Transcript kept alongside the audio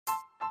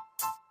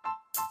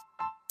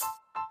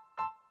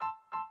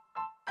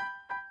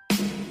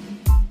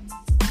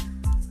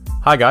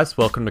Hi guys,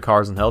 welcome to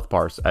Cars and Health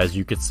Parts. As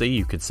you could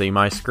see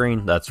my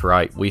screen. That's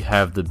right, we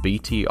have the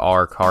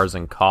BTR Cars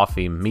and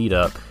Coffee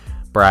meetup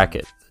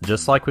bracket.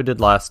 Just like we did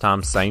last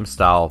time, same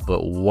style,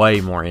 but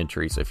way more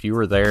entries. If you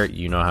were there,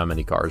 you know how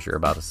many cars you're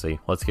about to see.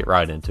 Let's get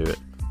right into it.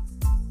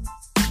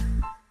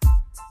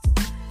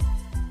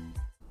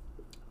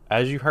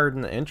 As you heard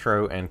in the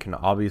intro and can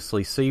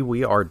obviously see,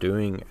 we are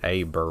doing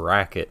a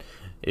bracket.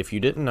 If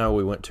you didn't know,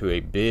 we went to a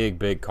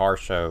big car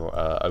show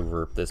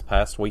over this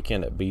past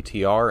weekend at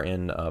BTR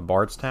in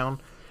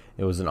Bardstown.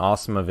 It was an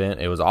awesome event.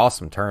 It was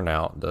awesome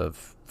turnout. The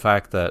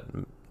fact that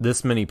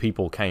this many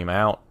people came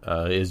out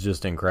is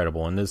just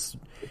incredible. And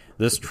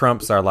this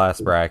trumps our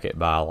last bracket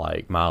by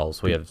like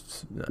miles. We have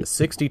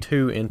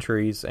 62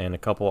 entries and a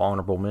couple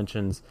honorable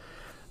mentions.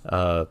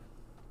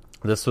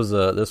 This was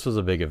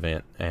a big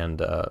event,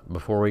 and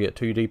before we get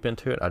too deep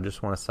into it, I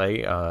just want to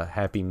say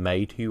happy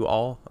May to you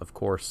all. Of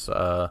course,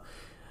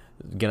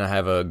 gonna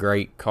have a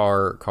great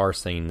car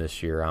scene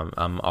this year.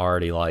 I'm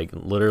already like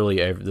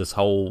literally this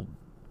whole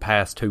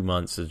past 2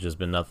 months has just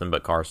been nothing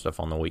but car stuff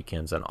on the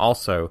weekends. And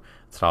also,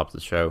 at the top of the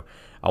show,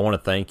 I want to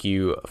thank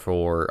you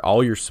for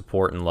all your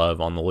support and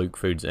love on the Luke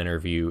Foods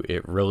interview.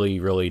 It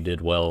really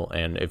did well,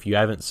 and if you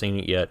haven't seen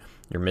it yet,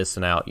 you're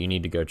missing out. You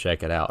need to go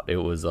check it out. It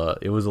was a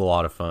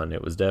lot of fun.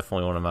 It was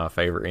definitely one of my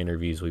favorite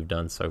interviews we've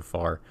done so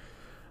far.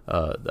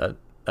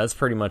 That's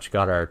pretty much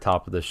got our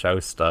top of the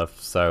show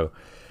stuff. So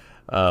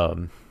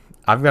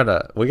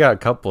we got a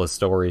couple of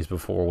stories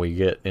before we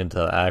get into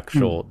the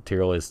actual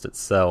tier list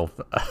itself.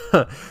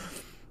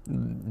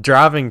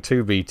 Driving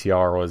to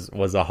BTR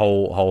was a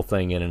whole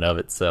thing in and of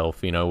itself.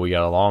 You know, we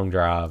got a long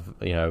drive,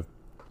 you know,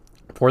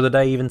 before the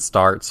day even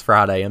starts.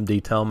 Friday, I'm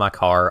detailing my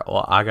car.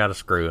 Well, I got a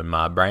screw in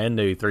my brand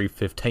new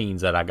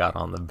 315s that I got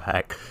on the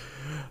back.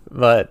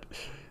 But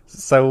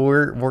so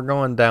we're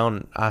going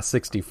down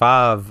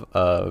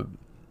I-65.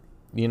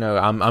 You know,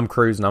 I'm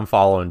cruising. I'm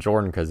following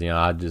Jordan because, you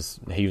know,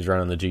 he was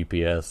running the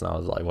GPS, and I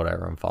was like,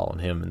 whatever, I'm following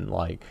him. And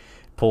like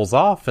pulls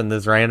off in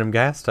this random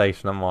gas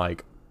station. I'm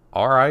like,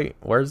 all right,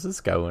 where's this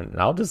going? And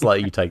I'll just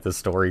let you take the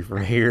story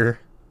from here.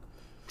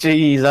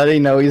 Jeez, I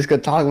didn't know he was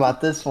going to talk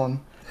about this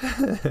one.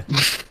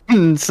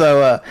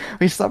 So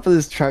we stopped at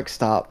this truck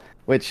stop,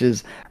 which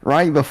is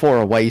right before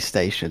a weigh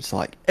station. It's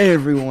like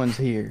everyone's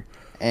here,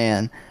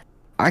 and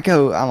I'm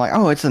like,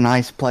 oh, it's a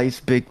nice place,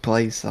 big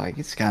place. Like,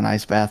 it's got a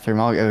nice bathroom.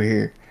 I'll go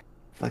here.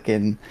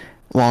 Fucking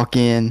walk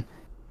in,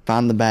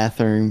 find the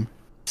bathroom,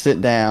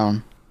 sit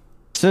down.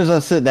 As soon as I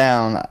sit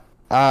down,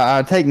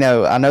 I take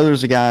note. I know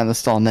there's a guy in the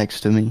stall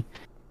next to me.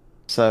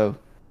 So,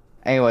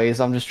 anyways,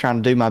 I'm just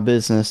trying to do my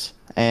business,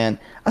 and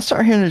I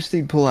start hearing this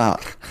dude pull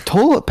out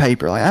toilet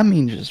paper. Like, I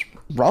mean, just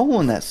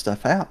rolling that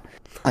stuff out.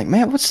 Like,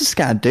 man, what's this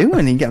guy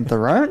doing? He got the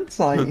runs?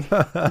 Like,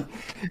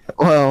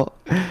 well,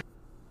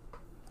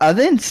 I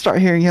then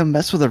start hearing him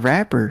mess with a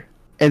wrapper,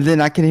 and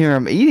then I can hear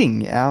him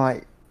eating. And I'm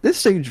like,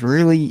 this dude's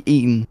really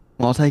eating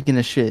while taking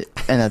a shit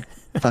in a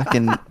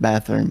fucking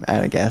bathroom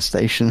at a gas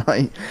station.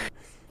 Like,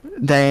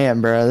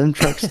 damn, bro, them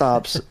truck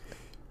stops.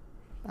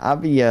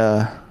 I'd be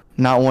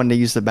not wanting to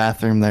use the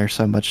bathroom there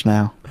so much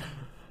now.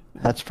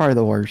 That's probably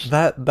the worst.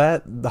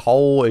 The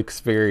whole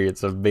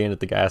experience of being at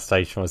the gas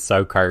station was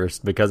so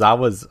cursed because I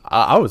was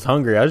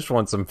hungry. I just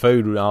want some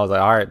food, and I was like,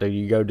 all right, dude,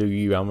 you go do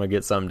you. I'm gonna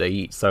get something to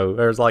eat. So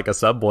there's like a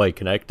Subway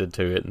connected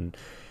to it, and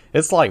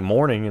it's like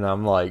morning, and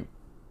I'm like,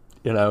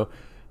 you know.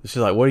 She's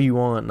like, what do you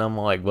want? And I'm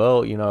like,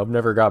 well, you know, I've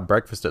never got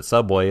breakfast at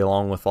Subway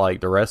along with like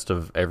the rest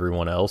of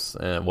everyone else.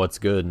 And what's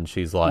good? And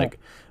she's like,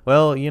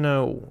 well, you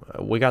know,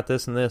 we got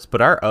this and this, but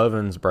our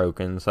oven's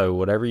broken. So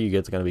whatever you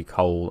get's going to be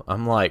cold.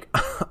 I'm like,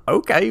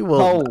 okay,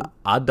 well,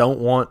 I don't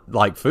want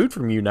like food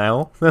from you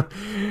now.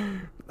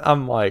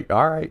 I'm like,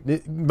 all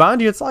right. Mind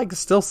you, it's like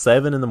still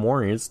 7 in the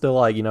morning. It's still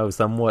like, you know,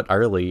 somewhat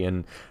early.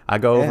 And I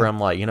go over, I'm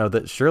like, you know,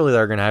 that surely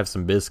they're going to have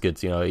some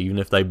biscuits, you know, even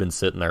if they've been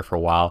sitting there for a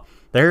while.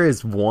 There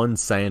is one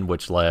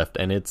sandwich left,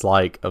 and it's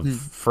like a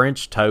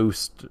French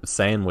toast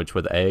sandwich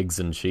with eggs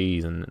and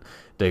cheese. And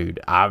dude,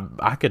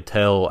 I could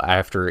tell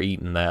after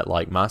eating that,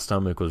 like my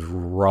stomach was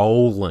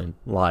rolling.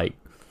 Like,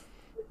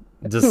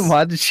 just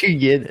why did you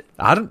get it?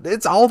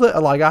 It's all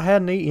that. Like, I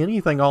hadn't eaten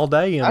anything all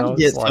day. You know, I'd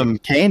get some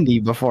candy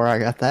before I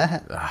got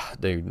that.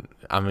 Dude,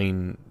 I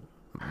mean,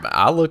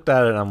 I looked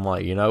at it and I'm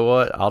like, you know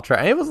what? I'll try.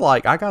 And it was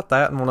like, I got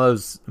that in one of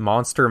those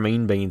Monster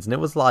Mean Beans, and it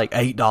was like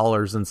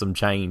 $8 and some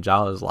change.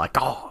 I was like,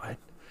 God.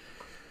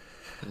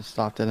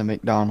 Stopped at a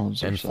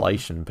McDonald's.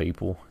 Inflation,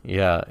 people.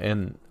 Yeah.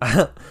 And,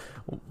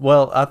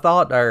 well, I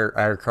thought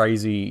our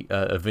crazy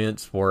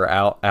events were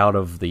out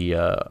of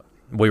the,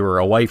 we were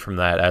away from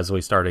that as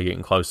we started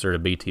getting closer to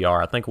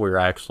BTR. I think we were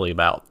actually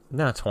about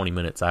 20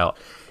 minutes out.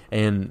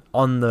 And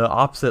on the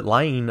opposite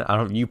lane,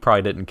 you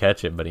probably didn't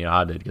catch it, but you know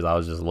I did because I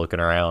was just looking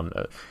around.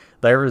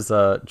 There was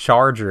a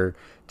Charger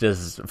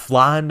just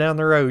flying down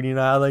the road. You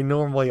know how they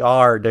normally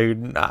are,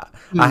 dude. I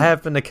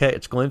happened to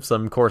catch a glimpse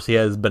of him. Of course, he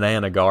has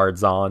banana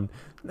guards on,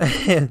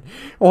 and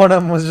one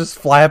of them was just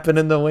flapping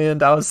in the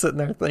wind. I was sitting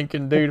there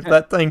thinking, dude, if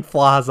that thing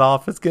flies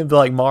off, it's gonna be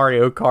like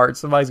Mario Kart.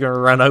 Somebody's gonna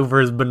run over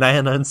his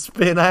banana and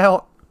spin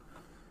out.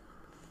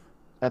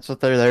 That's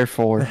what they're there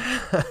for.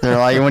 They're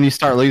like, when you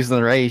start losing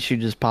the race, you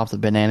just pop the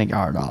banana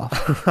guard off.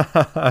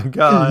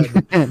 God.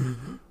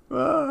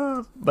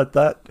 But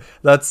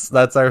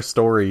that's our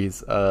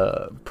stories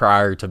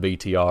prior to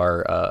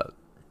BTR.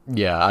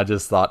 Yeah, I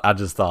just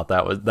thought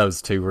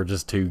those two were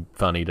just too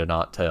funny to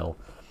not tell.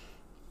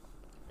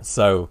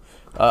 So,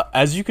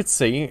 as you could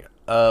see,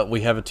 we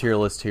have a tier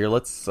list here.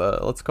 Let's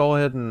go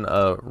ahead and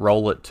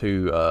roll it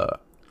to.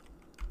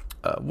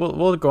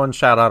 We'll go and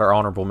shout out our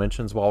honorable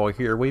mentions while we're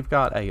here. We've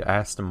got a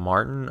Aston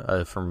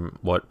Martin. From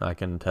what I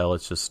can tell,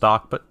 it's just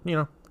stock, but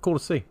cool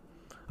to see.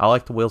 I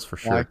like the wheels for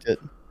sure. I liked it.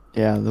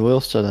 Yeah, the wheel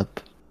stood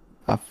up.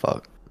 I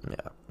fuck. Yeah,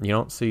 you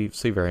don't see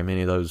very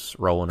many of those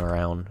rolling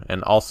around,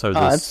 and also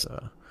this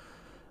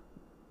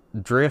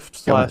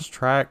drift /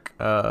 track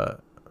of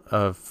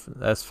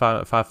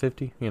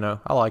S550.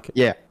 I like it.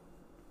 Yeah,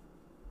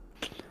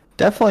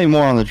 definitely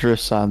more on the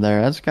drift side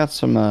there. That's got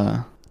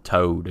some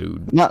toe,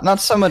 dude.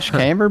 Not so much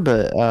camber,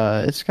 but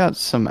it's got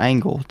some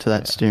angle to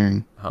that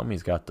steering.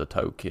 Homie's got the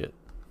toe kit.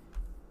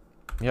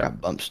 Yeah,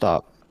 bump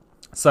stop.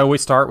 So we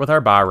start with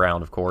our buy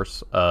round, of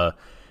course.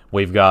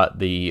 We've got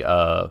the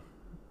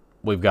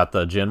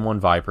Gen 1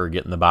 Viper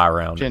getting the buy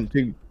round. Gen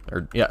 2.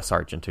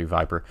 Gen 2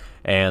 Viper.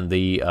 And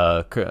the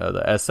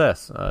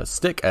SS,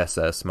 stick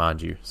SS,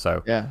 mind you.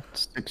 So yeah,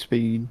 stick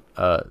speed.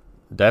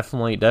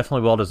 Definitely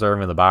well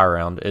deserving of the buy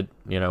round.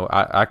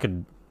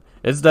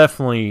 It's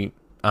definitely,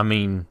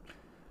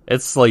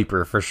 it's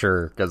sleeper for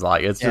sure, because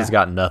it's just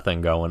got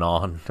nothing going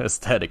on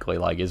aesthetically.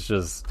 It's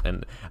just,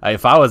 and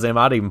if I was him,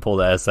 I'd even pull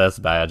the SS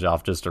badge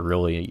off just to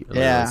really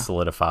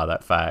solidify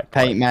that fact.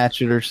 Paint match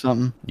it or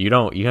something. You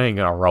ain't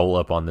gonna roll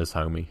up on this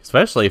homie,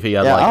 especially if he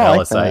had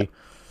LSA. Like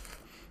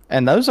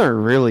and those are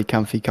really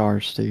comfy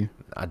cars too.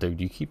 Dude,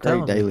 you keep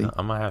telling me.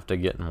 I'm gonna have to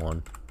get in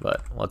one,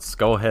 but let's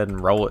go ahead and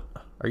roll it.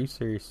 Are you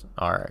serious?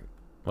 All right.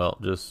 Well,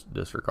 just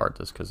disregard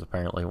this because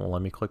apparently it won't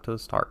let me click to the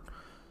start.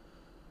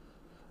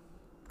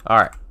 All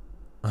right.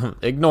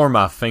 Ignore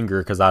my finger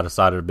because I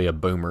decided to be a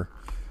boomer.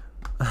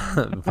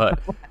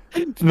 But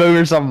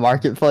boomers on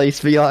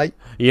Marketplace be like,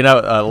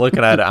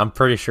 looking at it, I'm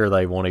pretty sure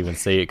they won't even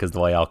see it because the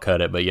way I'll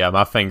cut it. But yeah,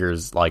 my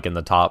finger's in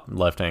the top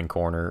left-hand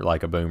corner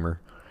like a boomer.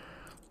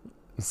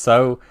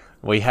 So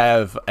we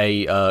have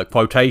a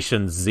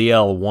quotation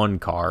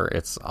ZL1 car.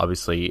 It's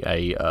obviously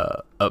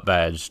a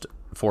up-badged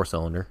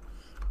 4-cylinder.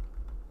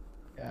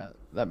 Yeah,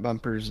 that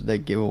bumper's the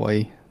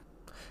giveaway.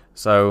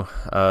 So,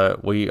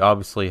 we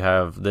obviously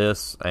have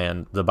this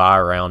and the buy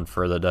around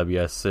for the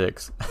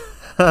WS6.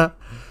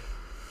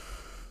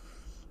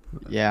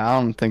 Yeah, I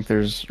don't think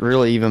there's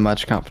really even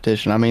much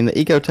competition. The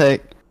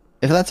Ecotec,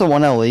 if that's a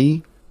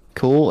 1LE,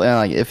 cool.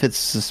 And if it's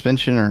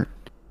suspension or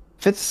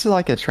if it's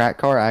a track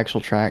car,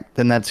 actual track,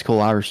 then that's cool.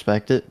 I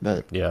respect it.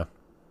 But yeah,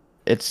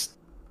 it's,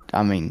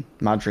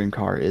 my dream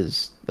car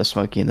is the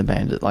Smokey and the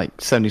Bandit,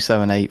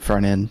 77.8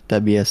 front end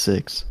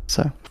WS6.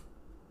 So.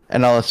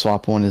 And LS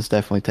Swap 1 is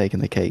definitely taking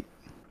the cake.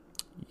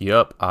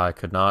 Yep, I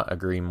could not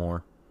agree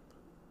more.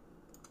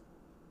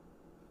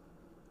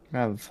 I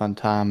have a fun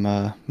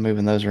time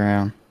moving those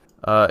around.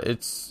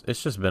 It's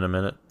just been a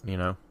minute,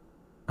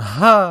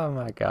 Oh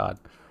my god.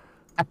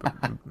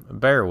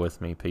 Bear with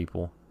me,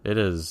 people. It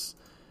is.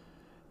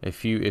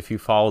 If you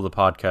follow the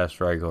podcast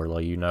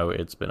regularly,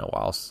 it's been a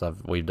while since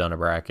we've done a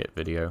bracket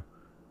video.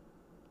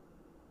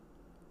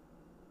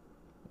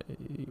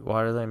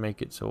 Why do they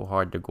make it so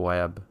hard to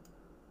grab?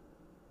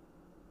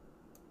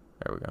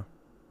 There we go.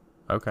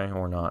 Okay,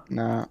 or not.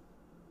 Nah.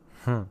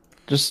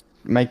 Just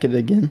make it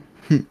again.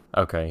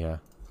 Okay, yeah.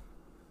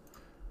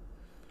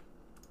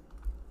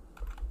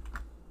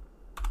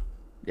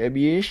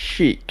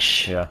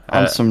 WS6. Yeah.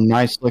 On some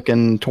nice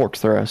looking torque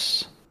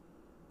thrusts.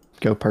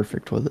 Go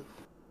perfect with it.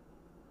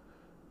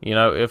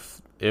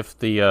 If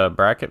the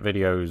bracket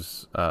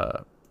videos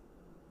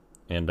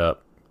end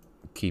up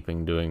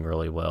doing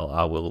really well,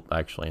 I will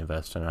actually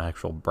invest in an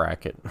actual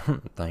bracket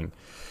thing.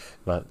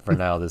 But for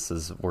now,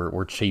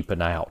 we're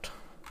cheaping out.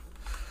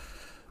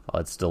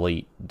 Let's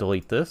delete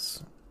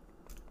this.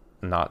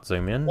 Not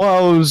zoom in.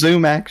 Whoa,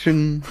 zoom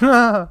action.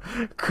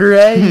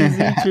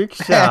 Crazy trick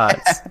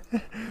shots.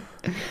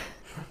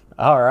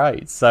 All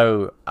right,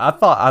 so I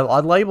thought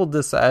I labeled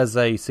this as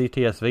a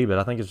CTSV, but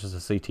I think it's just a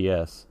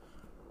CTS.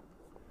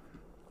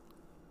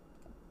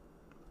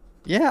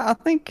 Yeah, I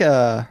think.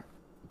 But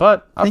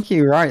I think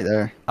you're right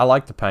there. I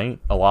like the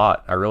paint a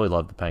lot. I really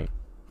love the paint.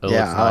 It looks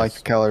nice. I like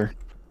the color.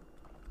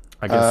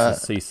 I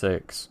guess it's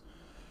C6.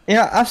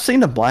 Yeah, I've seen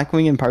the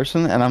Blackwing in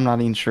person, and I'm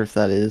not even sure if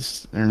that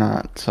is or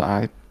not. So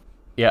I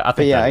think.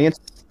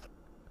 Against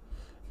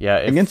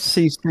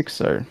C6,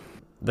 sir.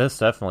 This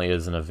definitely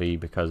isn't a V,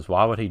 because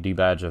why would he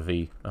debadge a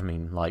V?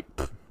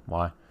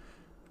 Why?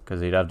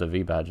 Because he'd have the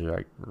V badge,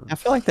 right? I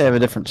feel like they have a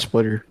different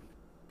splitter.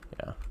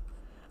 Yeah.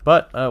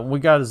 But we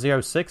got a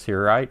Z06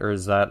 here, right? Or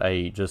is that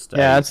just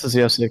Yeah, it's a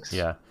Z06.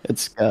 Yeah.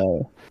 It's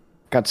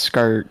got the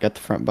skirt, got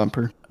the front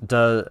bumper.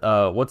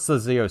 What's the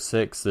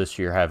Z06 this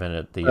year having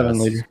at the 7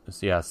 liter?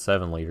 Yeah,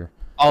 7 liter.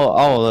 All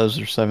of those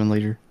are 7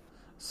 liter.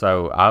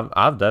 So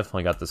I've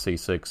definitely got the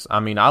C6.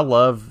 I mean, I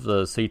love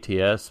the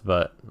CTS,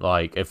 but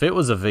like if it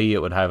was a V, it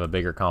would have a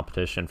bigger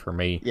competition for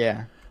me.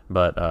 Yeah.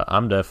 But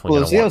I'm definitely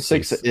Well, the going to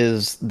want Z06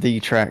 is the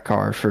track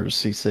car for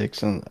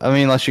C6, and I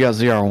mean, unless you got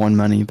ZR1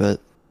 money,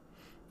 but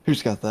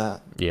who's got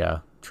that? Yeah,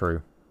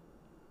 true.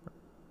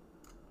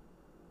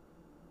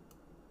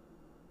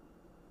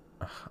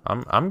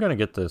 I'm gonna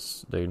get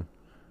this, dude.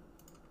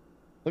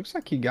 Looks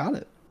like you got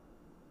it.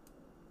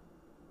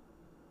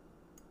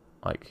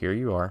 Like, here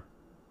you are.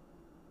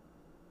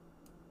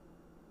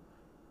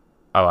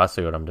 Oh, I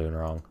see what I'm doing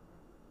wrong.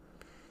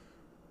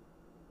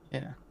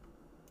 Yeah.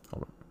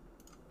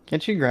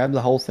 Can't you grab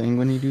the whole thing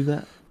when you do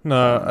that?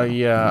 No,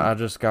 yeah, I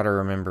just gotta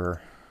remember.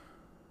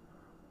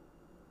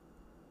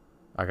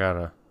 I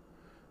gotta.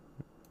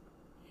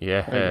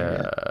 Yeah,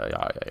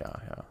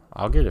 yeah.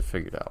 I'll get it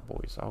figured out,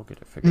 boys. I'll get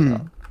it figured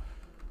out.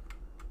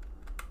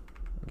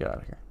 Get out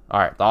of here. All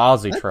right, the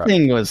Aussie truck. That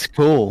thing was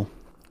cool.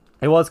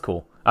 It was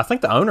cool. I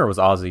think the owner was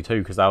Aussie too,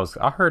 because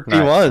I heard he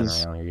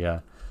was around here. Yeah.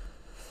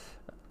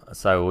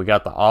 So we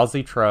got the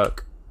Aussie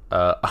truck.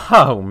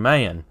 Oh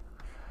man,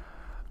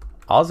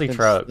 Aussie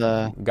truck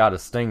got a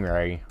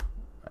Stingray,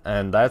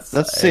 and that's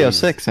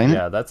Z06, ain't it?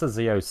 Yeah, that's a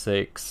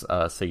Z06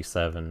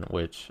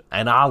 C7,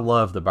 and I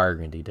love the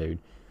burgundy, dude.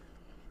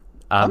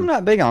 I'm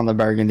not big on the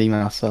burgundy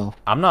myself.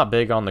 I'm not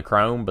big on the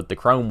chrome, but the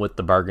chrome with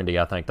the burgundy,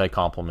 I think they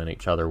complement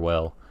each other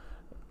well.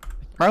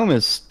 Chrome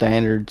is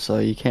standard, so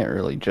you can't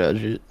really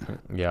judge it.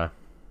 Yeah.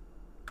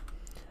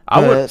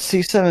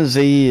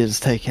 C7Z is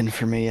taken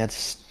for me.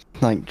 That's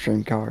like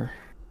dream car.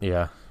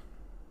 Yeah.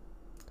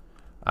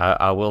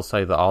 I will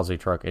say the Aussie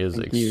truck is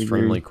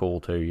extremely cool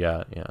too.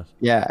 Yeah, yeah.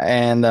 Yeah,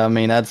 and I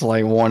mean that's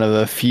like one of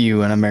the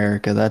few in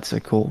America. That's a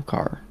cool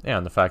car. Yeah,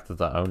 and the fact that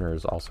the owner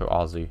is also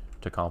Aussie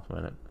to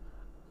complement it.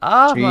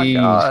 Oh my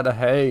god,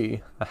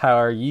 hey, how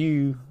are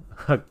you?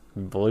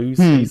 Blue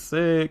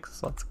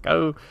C6, let's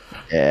go.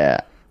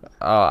 Yeah.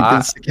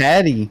 It's the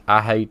caddy.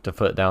 I hate to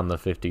put down the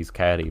 50s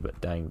caddy, but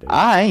dang, dude.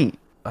 I ain't.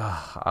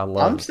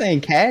 I'm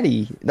saying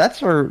caddy.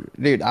 That's where,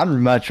 dude, I'd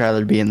much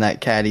rather be in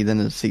that caddy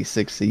than a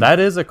C60. That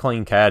is a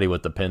clean caddy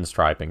with the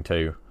pinstriping,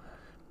 too.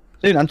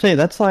 Dude, I'm telling you,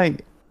 that's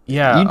like,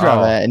 yeah, you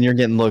drive that and you're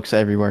getting looks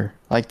everywhere.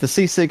 Like the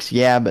C6,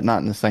 yeah, but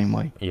not in the same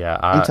way. Yeah,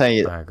 I'm telling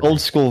you, old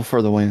school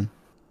for the win.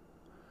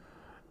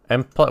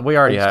 And we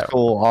already have. Old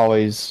school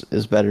always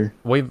is better.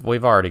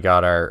 We've already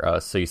got our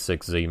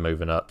C6Z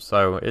moving up,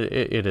 so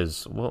it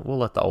is. We'll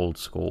let the old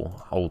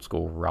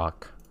school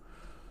rock.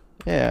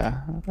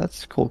 Yeah,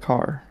 that's a cool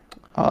car.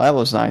 Oh, that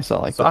was nice. I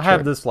like. So I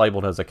have this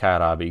labeled as a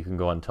cat eye, but you can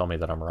go and tell me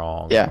that I'm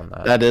wrong. Yeah,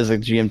 on that is a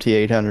GMT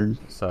 800.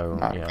 So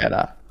yeah. Cat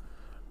eye.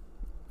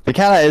 The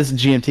cat eye is a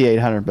GMT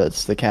 800, but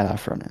it's the cat eye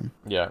front end.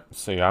 Yeah.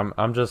 See,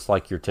 I'm just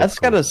like your typical. That's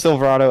got a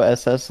Silverado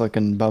SS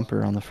looking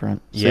bumper on the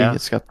front. See, yeah,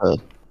 it's got the.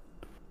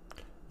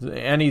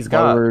 And he's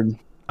got.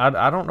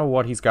 I don't know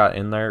what he's got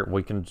in there.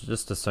 We can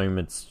just assume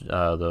it's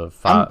the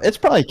 5. It's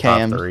probably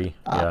cammed. 5.3.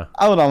 Yeah.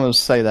 I would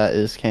almost say that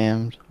is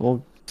cammed.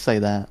 We'll say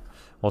that.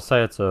 We'll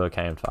say it's a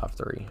cammed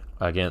 5.3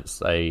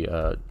 against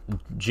a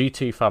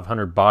GT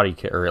 500 body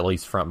kit, or at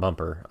least front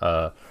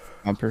bumper.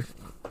 Bumper.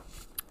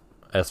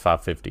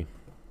 S550.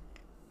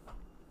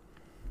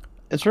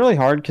 It's really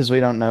hard because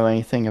we don't know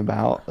anything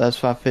about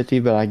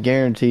S550, but I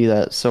guarantee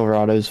that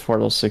Silverado's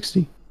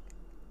 4L60.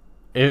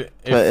 But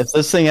if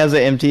this thing has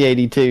an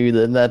MT82,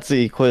 then that's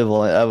the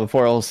equivalent of a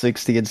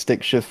 4L60 in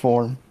stick shift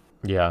form.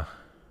 Yeah.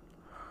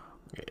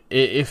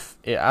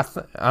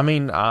 I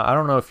mean, I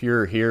don't know if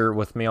you're here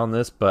with me on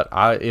this, but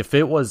if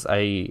it was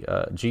a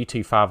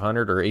GT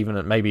 500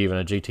 or maybe even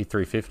a GT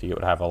 350, it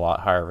would have a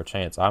lot higher of a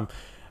chance. I'm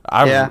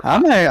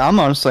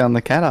honestly on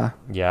the cat eye.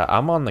 Yeah,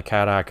 I'm on the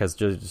cat eye because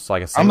just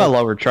like I'm a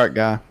lower truck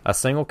guy. A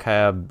single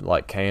cab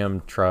like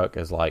cam truck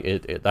is like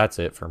it. That's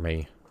it for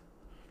me.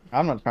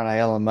 I'm not trying to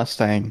yell a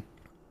Mustang.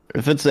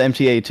 If it's an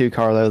MT82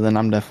 car though, then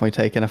I'm definitely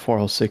taking a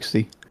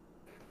 4L60.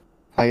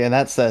 Like, and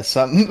that says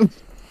something.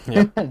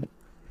 Yeah.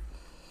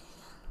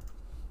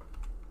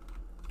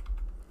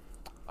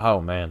 Oh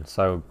man,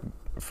 so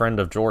friend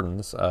of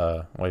Jordan's,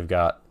 we've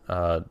got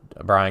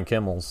Brian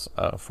Kimmel's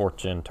 4th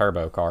gen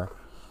turbo car.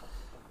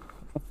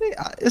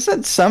 Is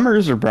that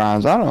Summers or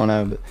Brian's? I don't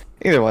know, but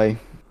either way,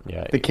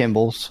 yeah, the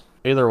Kimballs.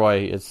 Either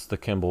way, it's the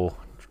Kimball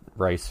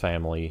race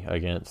family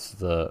against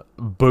the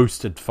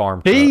boosted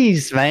farm truck.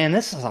 Jeez, man,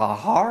 this is a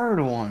hard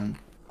one.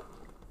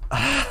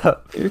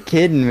 You're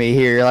kidding me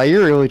here. Like,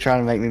 you're really trying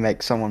to make me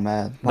make someone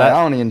mad. Like,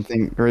 I don't even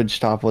think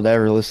Ridgetop would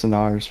ever listen to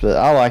ours, but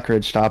I like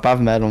Ridgetop.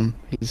 I've met him.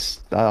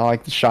 I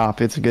like the shop.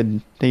 He's a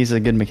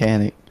good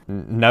mechanic.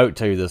 Note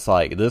too, this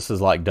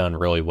is like done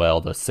really well.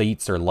 The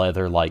seats are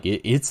leather. Like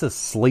it's a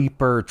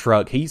sleeper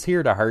truck. He's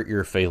here to hurt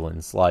your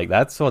feelings. Like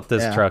that's what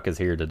this truck is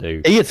here to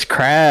do. He gets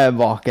crab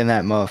walking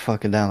that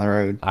motherfucker down the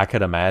road. I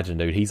could imagine,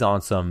 dude. He's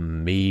on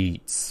some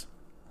meats.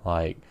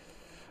 Like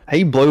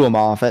he blew him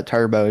off. That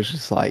turbo is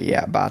just like,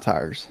 yeah, buy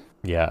tires.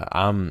 Yeah,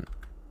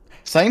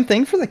 Same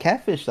thing for the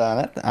Catfish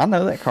though. I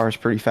know that car's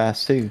pretty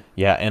fast too.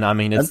 Yeah, and I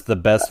mean it's the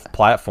best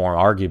platform,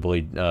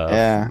 arguably.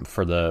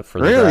 For the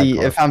really, drag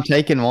car. if I'm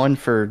taking one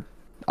for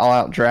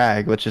all-out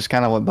drag, which is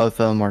kind of what both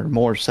of them are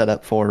more set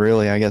up for,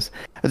 really. I guess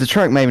the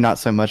truck maybe not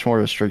so much, more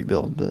of a street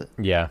build, but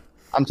Yeah.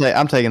 I'm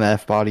taking the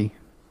F body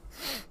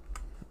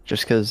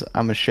just because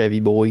I'm a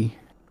Chevy boy.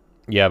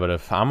 Yeah, but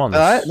if I'm on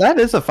this... That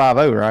is a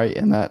 5.0, right?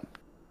 In that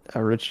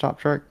a rich top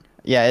truck?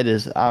 Yeah, it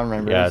is. I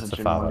remember. Yeah, it's a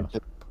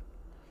 5.0.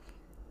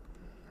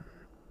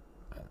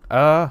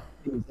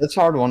 It's a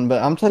hard one,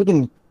 but I'm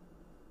taking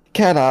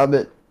Cat Eye,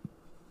 but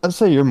I'd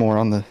say you're more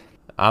on the...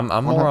 I'm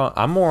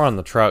more on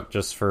the truck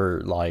just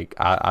for, like,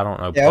 I don't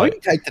know. Yeah, we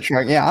can take the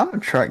truck. Yeah, I'm a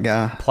truck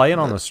guy. Playing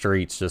on the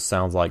streets just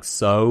sounds like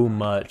so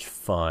much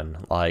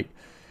fun. Like...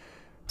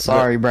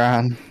 Sorry,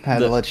 Brian. Had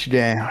to let you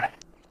down.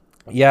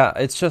 Yeah,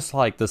 it's just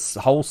like this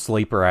whole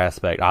sleeper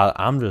aspect.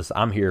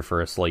 I'm here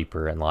for a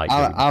sleeper, and like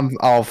I'm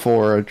all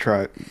for a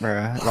truck,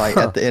 bro. Like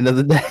at the end of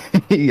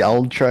the day,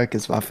 old truck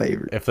is my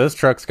favorite. If this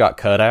truck's got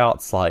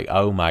cutouts, like,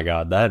 oh my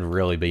god, that'd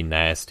really be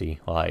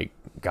nasty. Like,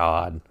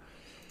 God.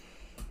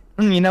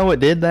 You know what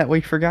did that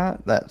we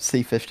forgot? That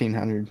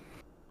C1500.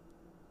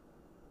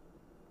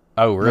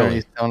 Oh really?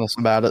 He's telling us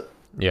about it.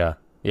 Yeah.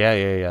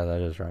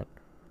 That is right.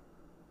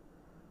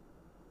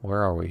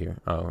 Where are we here?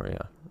 Oh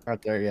yeah.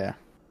 Right there, yeah.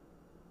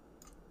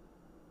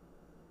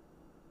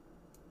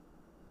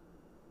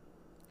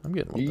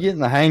 You're getting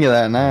the hang of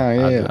that now,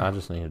 yeah. I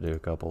just need to do a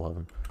couple of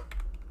them.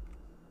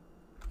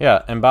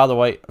 Yeah, and by the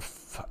way,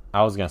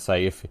 I was gonna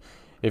say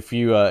if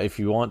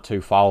you want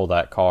to follow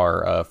that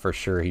car, for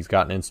sure, he's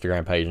got an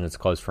Instagram page and it's a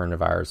close friend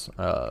of ours.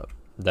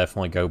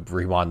 Definitely go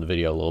rewind the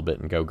video a little bit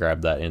and go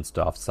grab that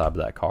Insta off the side of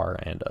that car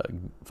and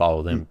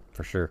follow them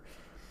for sure.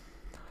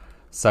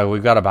 So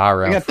we've got a buy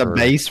around. We got the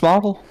base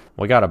model.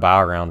 We got a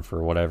buy around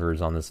for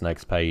whatever's on this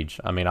next page.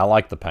 I mean, I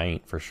like the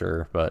paint for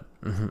sure, but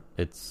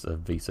it's a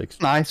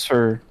V6. Nice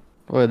for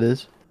what it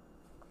is.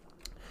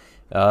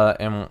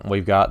 And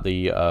we've got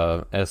the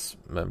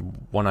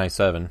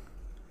S197.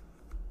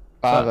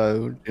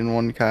 5.0 in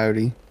one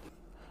Coyote.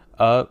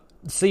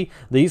 See,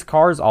 these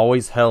cars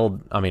always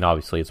held. I mean,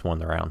 obviously it's won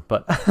the round,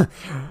 but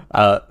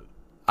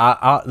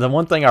the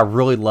one thing I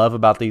really love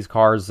about these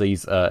cars,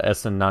 these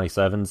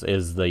SN97s,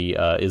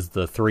 is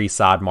the 3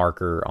 side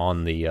marker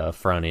on the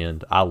front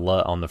end.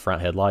 On the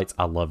front headlights.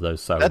 I love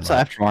those so much. That's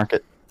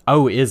aftermarket.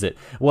 Oh, is it?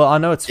 Well, I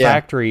know it's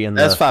factory in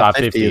the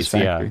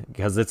S550s, yeah,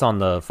 because it's on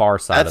the far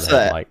side of the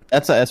headlight.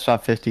 That's a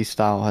S550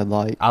 style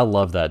headlight. I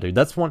love that, dude.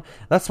 That's one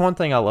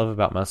thing I love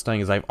about Mustang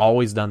is they've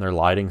always done their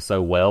lighting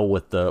so well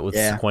with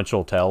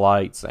sequential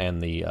taillights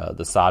and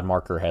the side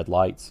marker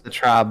headlights. The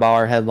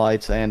tri-bar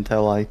headlights and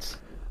taillights.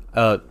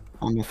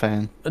 I'm a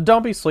fan.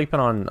 Don't be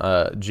sleeping on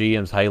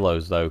GM's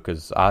Halos though,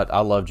 because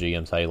I love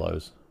GM's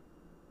Halos.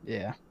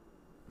 Yeah.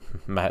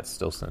 Matt's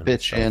still sending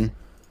Bitch in.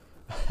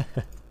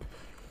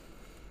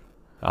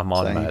 I'm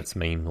on Matt's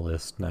meme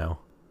list now.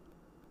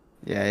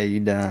 Yeah, you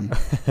done.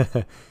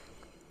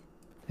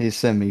 He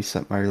sent me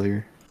something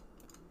earlier.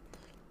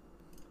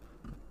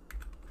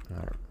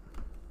 Right.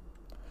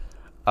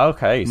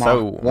 Okay,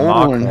 so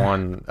Mach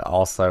 1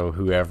 also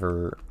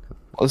whoever...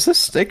 Was this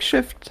stick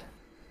shift?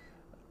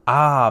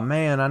 Ah,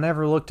 man, I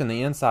never looked in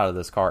the inside of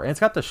this car. And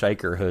it's got the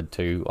shaker hood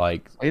too.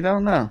 Like, we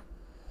don't know.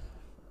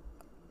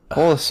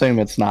 We'll assume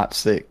it's not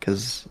stick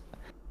because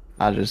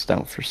I just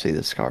don't foresee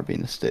this car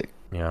being a stick.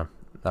 Yeah.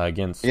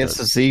 Against the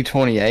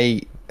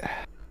Z28.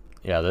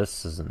 Yeah,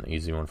 this is an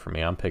easy one for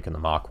me. I'm picking the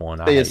Mach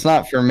 1. It's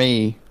not for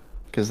me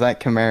because that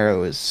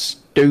Camaro is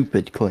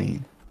stupid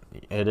clean.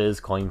 It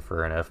is clean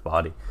for an F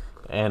body.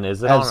 And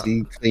is it That's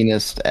the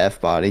cleanest F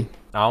body.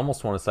 I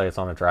almost want to say it's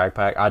on a drag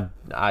pack. I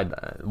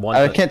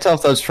can't tell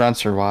if those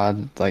fronts are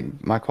wide.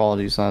 Like, my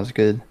quality's not as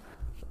good.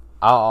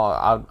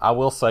 I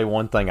will say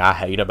one thing I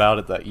hate about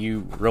it that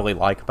you really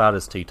like about it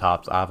is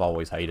T-tops. I've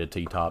always hated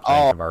T-tops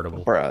and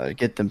convertible. Bro,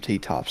 get them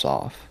T-tops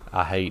off.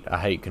 I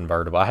hate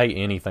convertible. I hate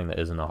anything that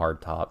isn't a hard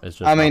top. It's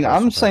just. I mean,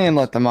 I'm saying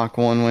let the Mach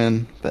 1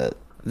 win, but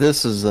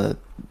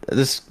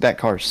that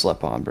car's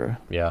slip on, bro.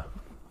 Yeah.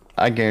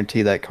 I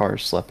guarantee that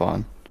car's slip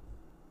on.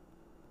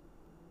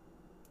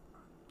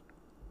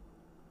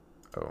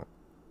 Oh.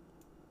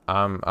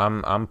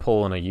 I'm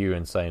pulling a U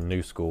and saying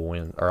new school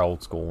wins or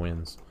old school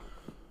wins.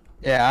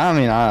 Yeah, I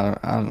mean, I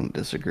don't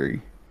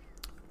disagree.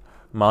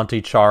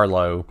 Monte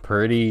Carlo,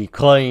 pretty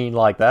clean.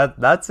 Like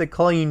that's a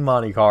clean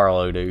Monte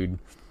Carlo, dude.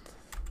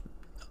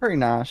 Pretty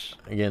nice.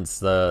 Against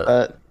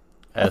the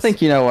I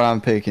think you know what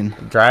I'm picking.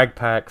 Drag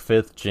pack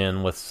 5th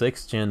gen with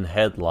 6th gen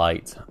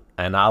headlights.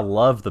 And I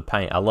love the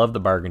paint. I love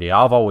the burgundy.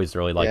 I've always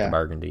really liked the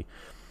burgundy.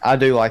 I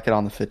do like it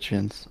on the 5th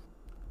gens.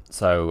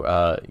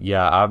 So,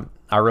 yeah,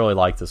 I really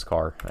like this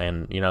car.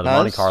 And, you know, the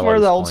Monte Carlo. That's where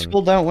the old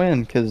school don't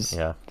win. Because,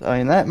 I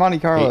mean, that Monte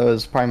Carlo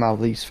is probably my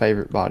least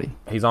favorite body.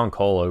 He's on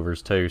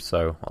coilovers, too.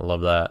 So, I love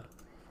that.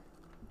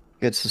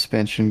 Good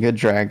suspension. Good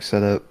drag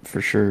setup,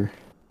 for sure.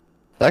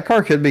 That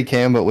car could be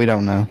cam, but we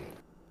don't know.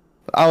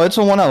 Oh, it's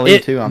a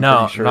 1LE too, I'm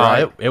pretty sure.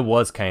 No, it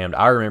was cammed.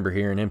 I remember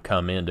hearing him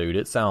come in, dude.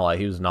 It sounded like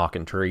he was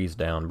knocking trees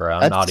down, bro.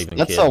 I'm not even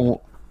kidding.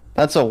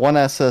 That's a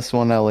 1SS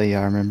 1LE,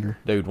 I remember.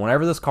 Dude,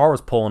 whenever this car was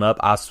pulling up,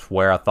 I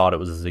swear I thought it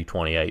was a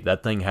Z28.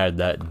 That thing had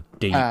that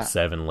deep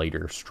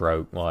 7-liter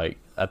stroke. Like,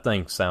 that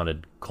thing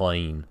sounded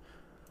clean.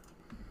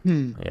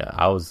 Yeah,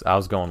 I was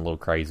going a little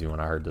crazy when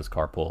I heard this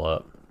car pull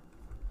up.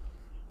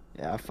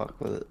 Yeah, I fuck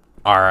with it.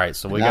 All right,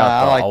 so we Nah, got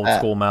I the like old that.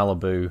 school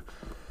Malibu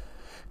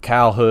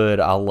cow hood.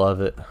 I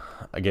love it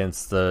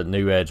against the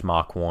New Edge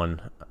Mach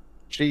 1.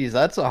 Jeez,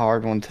 that's a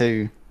hard one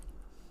too.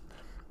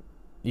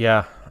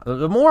 Yeah,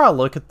 the more I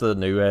look at the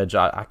New Edge,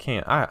 I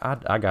can't.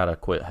 I gotta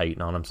quit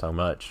hating on them so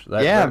much.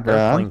 Yeah, They're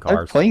bro, clean they're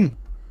cars. clean.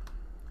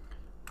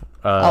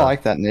 I Uh,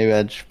 like that new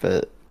Edge,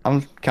 but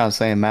I'm kind of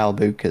saying Malibu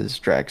because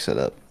Drax it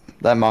up.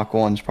 That Mach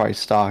 1's probably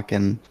stock,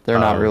 and they're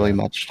not oh really yeah,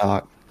 much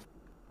stock.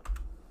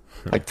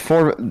 Like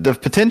the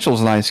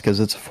potential's nice because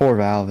it's a 4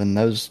 valve, and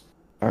those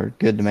are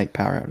good to make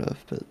power out of.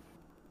 But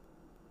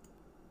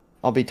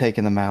I'll be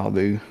taking the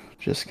Malibu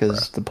just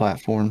because the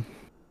platform.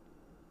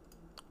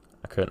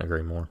 I couldn't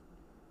agree more.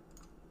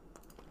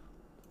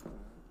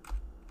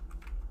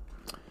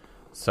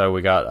 So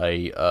we got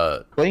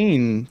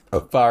Clean.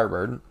 a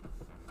Firebird.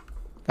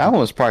 That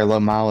one was probably low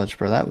mileage,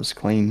 bro. That was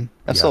clean.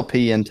 Yeah.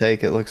 SLP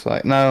intake, it looks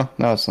like. No,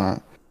 it's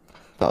not.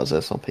 That was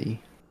SLP.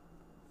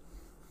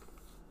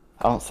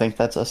 I don't think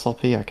that's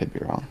SLP. I could be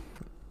wrong.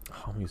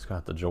 Homie's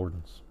got the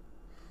Jordans.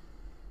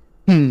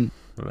 Hmm.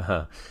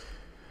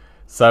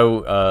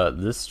 So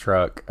this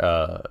truck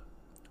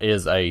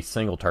is a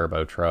single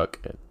turbo truck.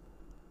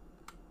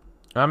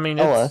 I mean,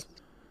 it's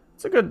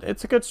a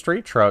good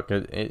street truck.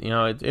 It's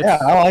Yeah,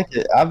 I like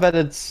it. I bet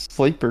it's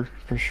sleeper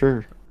for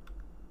sure.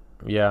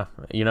 yeah.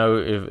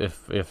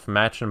 If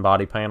matching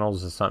body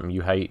panels is something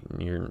you hate,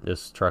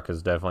 this truck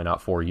is definitely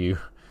not for you.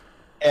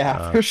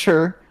 Yeah, for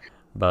sure.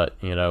 But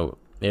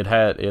it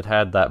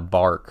had that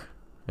bark.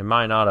 It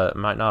might not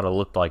have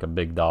looked like a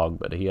big dog,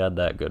 but he had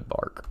that good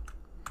bark.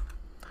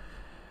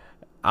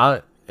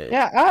 I'd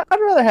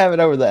rather have it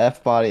over the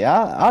F body.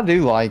 I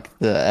do like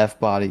the F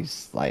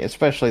bodies, like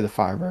especially the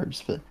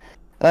Firebirds, but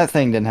that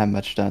thing didn't have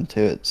much done to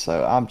it,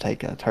 so I'm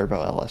taking a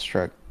turbo LS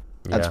truck.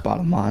 That's Yeah.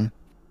 bottom line.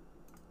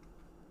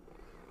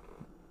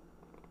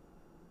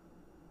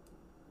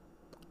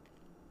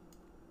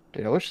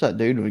 Dude, I wish that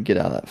dude would get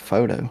out of that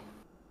photo.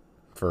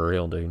 For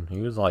real, dude.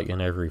 He was like in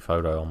every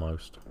photo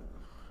almost.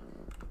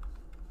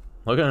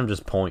 Look at him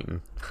just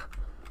pointing.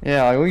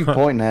 Yeah, like, what are you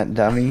pointing at,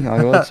 dummy?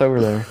 Like, what's over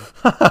there?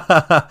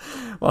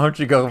 Why don't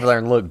you go over there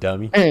and look,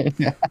 dummy?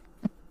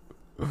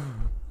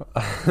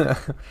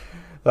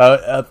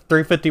 A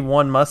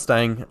 351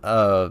 Mustang,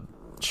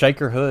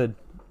 shaker hood.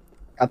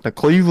 Got the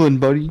Cleveland,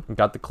 buddy.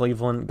 Got the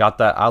Cleveland. Got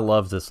that. I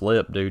love this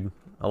lip, dude.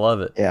 I love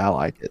it. Yeah, I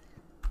like it.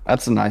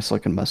 That's a nice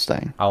looking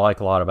Mustang. I like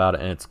a lot about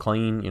it, and it's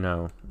clean.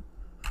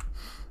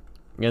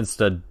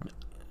 Against a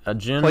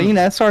gen. Clean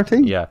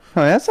SRT? Yeah.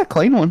 Oh, that's a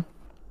clean one.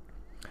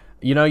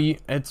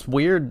 It's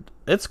weird.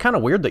 It's kind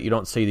of weird that you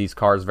don't see these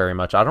cars very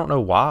much. I don't know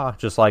why.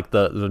 Just like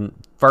the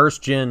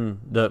first gen,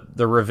 the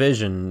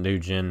revision new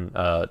gen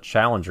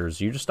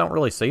Challengers, you just don't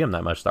really see them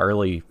that much. The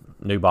early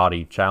new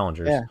body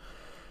Challengers. Yeah.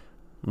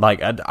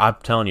 Like I'm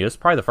telling you, it's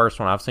probably the first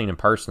one I've seen in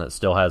person that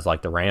still has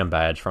like the Ram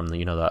badge from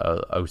the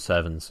the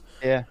 07s.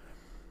 Yeah.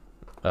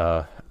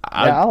 I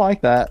I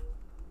like that.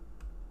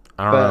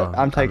 I don't But know.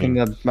 I'm taking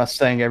the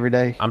Mustang every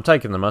day. I'm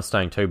taking the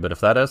Mustang too, but if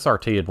that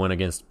SRT had went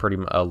against pretty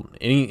a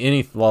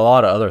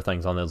lot of other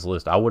things on this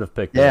list, I would have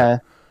picked it. Yeah.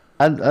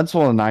 That's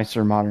one of the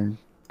nicer modern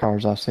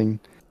cars I've seen.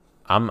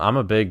 I'm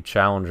a big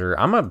Challenger.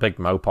 I'm a big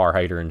Mopar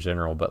hater in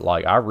general, but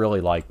like I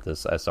really like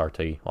this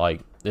SRT.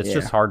 Like it's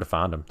just hard to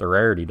find them. The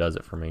rarity does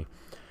it for me.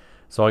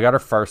 So I got our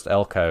first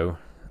Elko.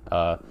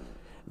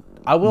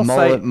 I will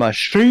say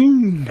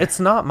machine. it's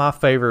not my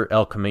favorite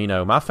El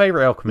Camino. My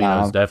favorite El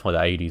Camino is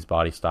definitely the 80s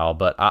body style,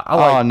 but I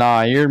like. Oh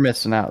no, you're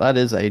missing out. That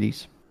is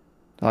 80s,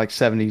 like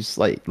 70s,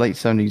 late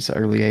 70s,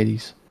 early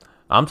 80s.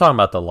 I'm talking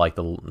about the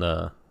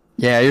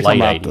Yeah, you're late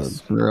talking about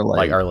 80s, the real late.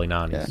 like early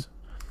 90s.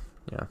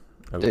 Yeah.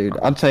 Dude,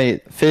 I'll tell you,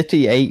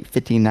 58,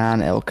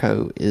 59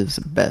 Elko is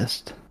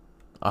best.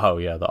 Oh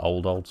yeah, the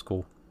old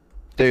school.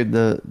 Dude,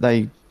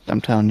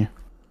 I'm telling you.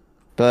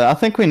 But I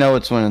think we know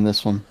what's winning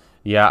this one.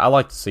 Yeah, I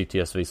like the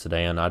CTSV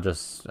sedan.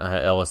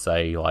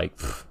 LSA, like,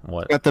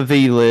 what? Got the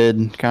V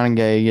lid, kind of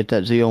gay. Get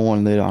that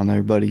Z01 lid on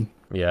there, buddy.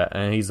 Yeah,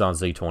 and he's on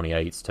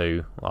Z28s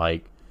too.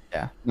 Like,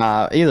 Yeah.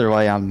 Nah, either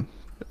way,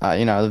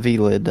 the V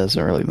lid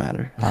doesn't really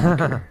matter. I don't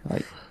care.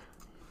 Like,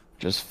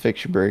 just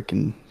fix your brick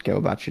and go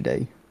about your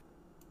day.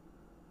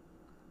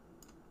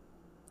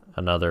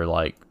 another,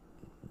 like,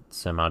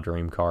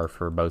 semi-dream car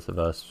for both of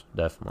us,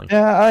 definitely.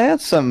 Yeah,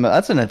 that's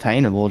an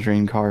attainable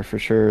dream car for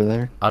sure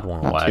there. I'd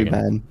want a Not wagon, too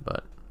bad.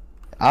 but...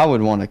 I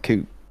would want a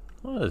coupe.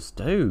 What is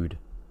dude?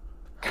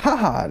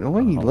 God,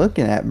 what are you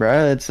looking at,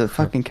 bro? It's a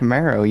fucking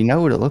Camaro. You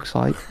know what it looks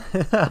like.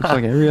 Looks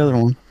like every other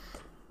one.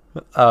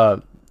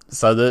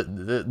 So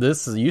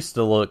this used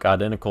to look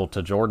identical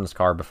to Jordan's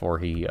car before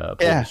he pulled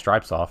the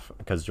stripes off,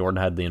 because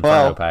Jordan had the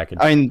Inferno package.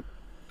 I mean,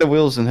 the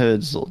wheels and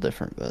hoods a little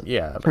different, but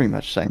yeah, pretty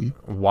much same.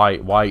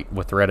 White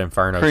with red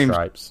Inferno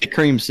stripes.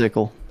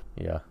 Creamsicle.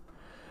 Yeah.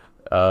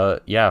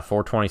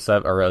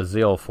 427 or a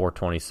Zeal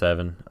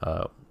 427.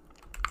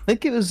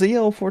 think it was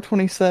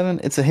ZL427.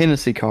 It's a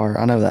Hennessy car.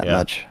 I know that Yeah.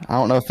 much. I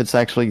don't know if it's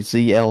actually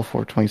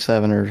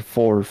ZL427 or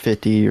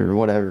 450 or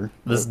whatever.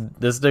 This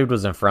dude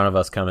was in front of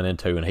us coming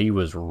into, and he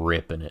was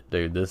ripping it,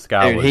 dude. This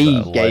guy Dude, was a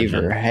he gave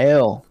her legend.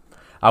 hell.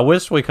 I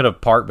wish we could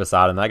have parked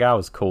beside him. That guy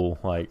was cool,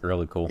 like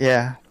really cool.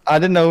 Yeah, I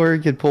didn't know where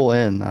he could pull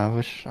in. I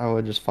wish I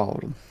would just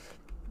followed him.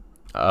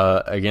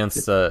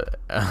 Against I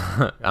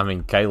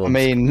mean Caleb's I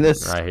mean,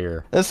 right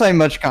here. this ain't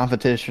much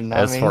competition.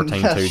 I mean,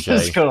 S14 that's 2J.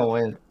 just gonna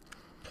win.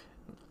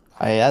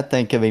 I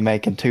think he'll be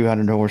making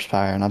 200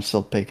 horsepower, and I'm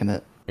still picking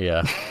it.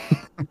 Yeah,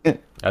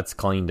 that's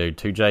clean, dude.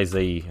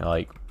 2JZ,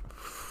 like,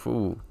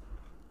 ooh.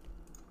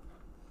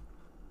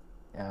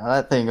 Yeah,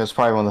 that thing was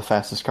probably one of the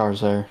fastest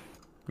cars there,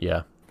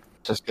 Yeah.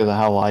 just because of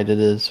how light it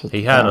is. With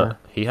He the had power.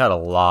 he had a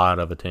lot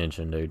of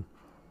attention, dude.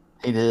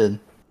 He did.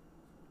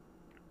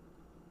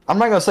 I'm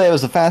not gonna say it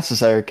was the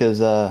fastest there because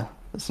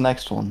this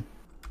next one.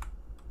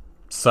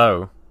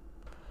 So,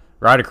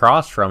 right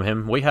across from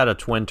him, we had a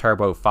twin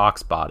turbo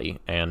Fox body,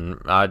 and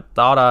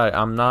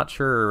I'm not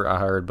sure I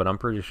heard, but I'm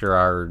pretty sure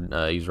I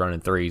heard he's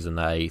running threes in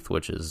the eighth,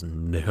 which is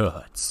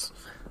nuts.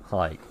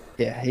 Like,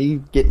 Yeah,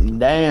 he getting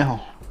down.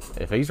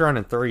 if he's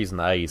running threes in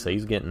the eighth,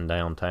 he's getting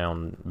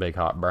downtown Big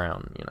Hot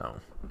Brown, you know.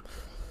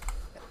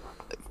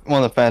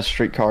 One of the fastest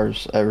street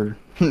cars ever.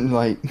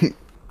 Like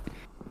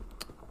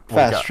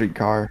fast got- street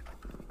car.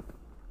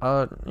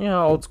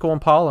 Old school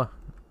Impala,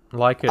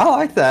 like it. I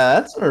like that.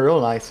 That's a real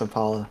nice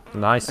Impala.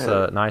 Nice,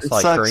 nice It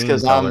like sucks green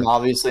because color. I'm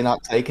obviously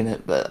not taking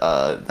it, but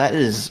that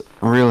is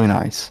really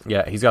nice.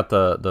 Yeah, he's got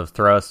the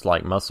thrust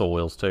like muscle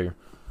wheels too.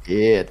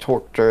 Yeah,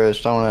 torque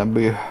thrust on that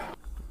be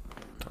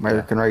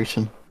American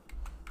racing.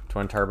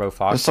 Twin turbo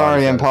Fox. I'm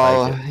sorry, bodies,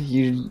 gotta Impala. take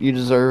it. You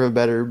deserve it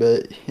better,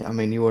 but I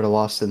mean, you would have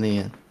lost in the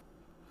end.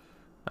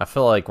 I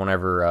feel like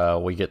whenever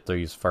we get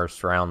these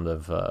first round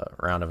of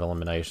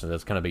eliminations,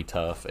 it's gonna be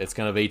tough. It's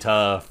gonna be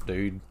tough,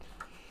 dude.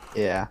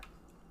 Yeah.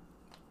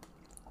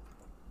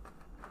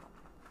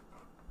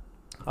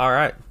 All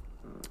right,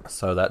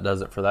 so that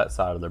does it for that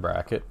side of the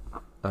bracket.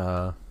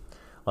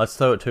 Let's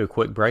throw it to a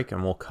quick break,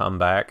 and we'll come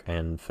back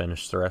and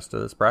finish the rest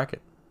of this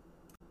bracket.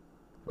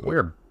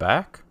 We're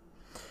back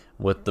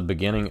with the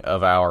beginning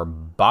of our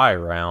bye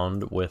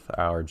round with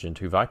our Gen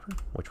 2 Viper,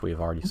 which we have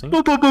already seen.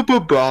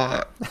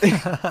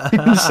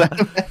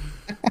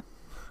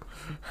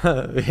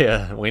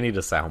 Yeah, we need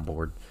a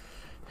soundboard.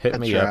 Hit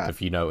me That's up right.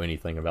 if you know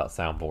anything about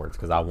soundboards,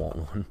 because I want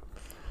one.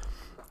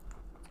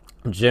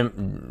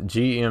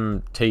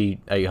 GMT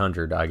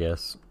 800, I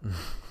guess.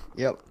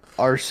 Yep.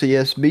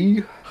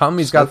 RCSB.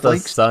 Homie's got the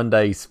Snowflakes.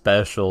 Sunday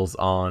specials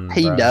on.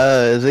 He bro.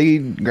 does.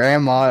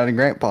 Grandma and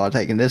grandpa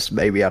taking this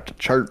baby out to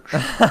church.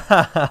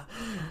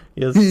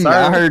 Yes, I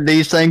sir. heard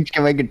these things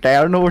can make it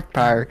down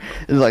horsepower.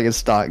 It's like a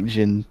stock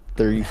Gen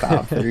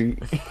 353.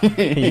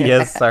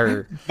 Yes,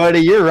 sir. Buddy,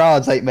 your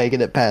rods ain't making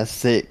it past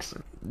 6.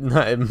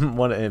 It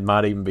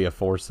might even be a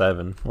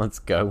 4.7. Let's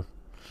go.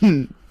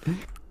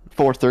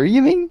 4.3,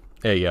 you mean?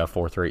 Yeah,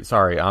 4.3.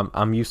 Sorry,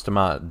 I'm used to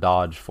my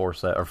Dodge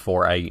 4.7 or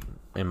 4.8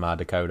 in my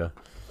Dakota.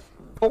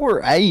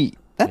 4.8.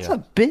 That's Yeah. a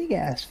big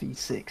ass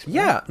V6. Bro.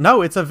 Yeah,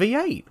 no, it's a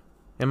V8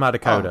 in my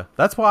Dakota. Oh.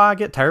 That's why I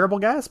get terrible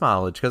gas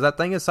mileage, because that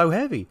thing is so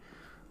heavy.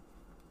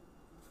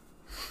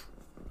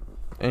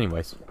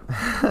 Anyways,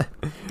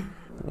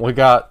 we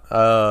got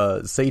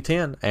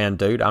C10, and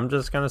dude, I'm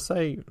just gonna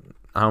say,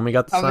 homie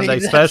got the Sunday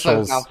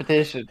specials.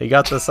 Competition. He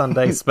got the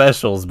Sunday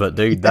specials, but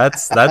dude,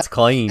 that's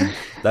clean.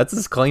 That's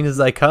as clean as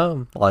they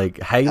come.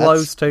 Like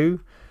Halos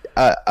too,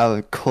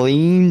 A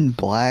clean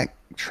black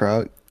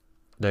truck.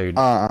 dude.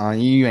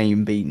 You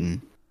ain't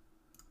beating.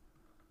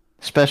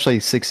 Especially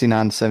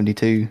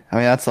 6972. I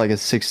mean, that's like a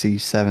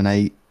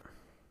 67.8.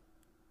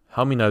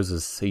 Homie knows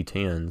his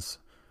C10s.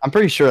 I'm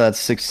pretty sure that's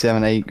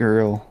 67.8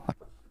 girl.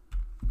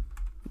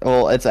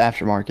 Well, it's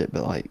aftermarket,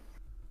 but like,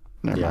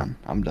 never Yeah. mind.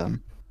 I'm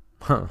done.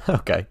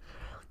 Okay.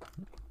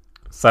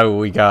 So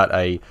we got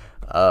a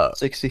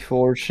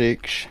 64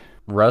 6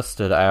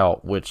 rusted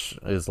out, which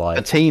is like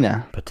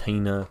patina.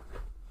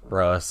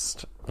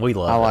 rust. We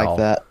love I it like all.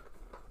 that.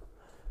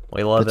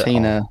 We love it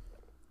Patina.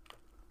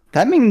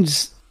 That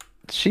means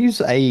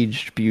she's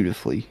aged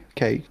beautifully.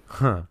 Okay.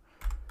 all.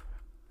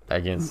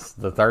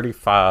 Against the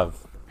 35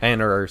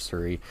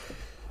 anniversary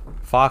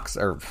Fox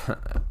or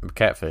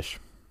Catfish.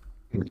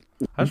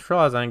 I just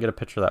realized I didn't get a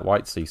picture of that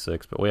white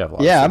C6, but we have a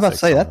lot Yeah, of I'm about to C6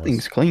 say on that this.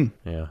 thing's clean.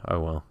 Yeah, oh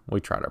well. We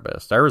tried our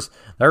best. There was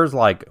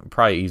like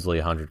probably easily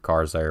 100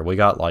 cars there. We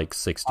got like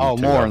 62. Oh,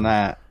 more of than them.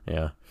 that.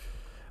 Yeah.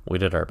 We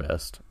did our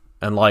best.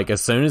 And like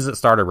as soon as it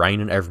started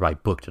raining, everybody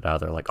booked it out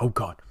of there like, "Oh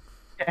god.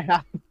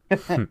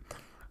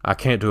 I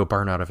can't do a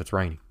burnout if it's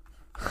raining."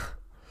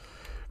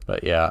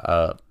 But yeah,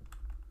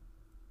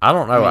 I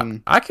don't know. I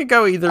mean, I could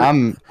go either.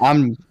 I'm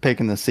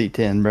picking the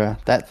C10, bro.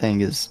 That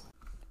thing is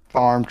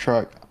farm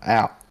truck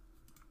out.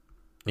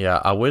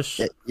 Yeah, I wish.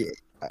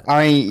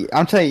 I mean,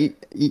 I'm telling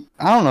you,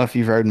 I don't know if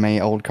you've rode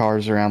many old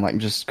cars around, like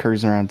just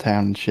cruising around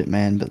town and shit,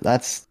 man. But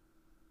that's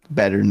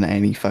better than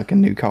any fucking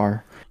new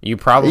car. You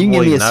probably You can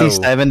give me a know.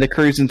 C7 to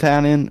cruise in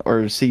town in, or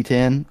a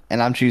C10,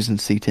 and I'm choosing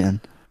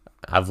C10.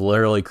 I've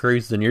literally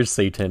cruised in your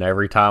C10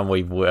 every time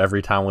we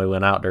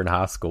went out during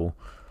high school.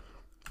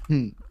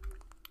 We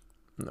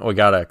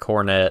got a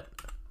Cornet,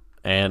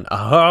 and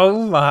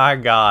oh my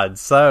god!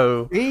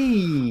 So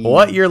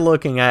what you're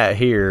looking at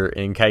here,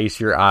 in case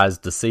your eyes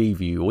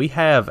deceive you, we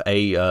have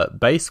a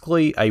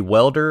basically a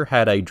welder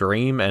had a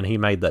dream, and he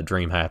made that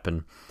dream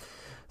happen.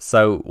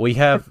 So we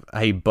have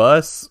a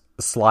bus /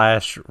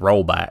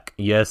 rollback.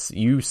 Yes,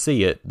 you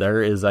see it.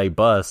 There is a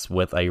bus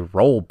with a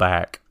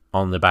rollback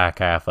on the back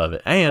half of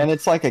it, and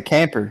it's like a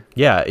camper.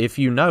 Yeah, if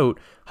you note,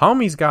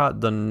 homie's got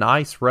the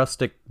nice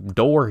rustic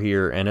door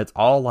here, and it's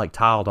all like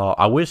tiled off.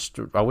 I wish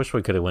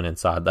we could have went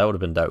inside. That would have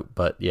been dope.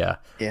 But yeah,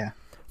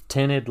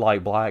 tinted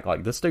like black.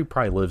 Like this dude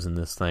probably lives in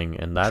this thing,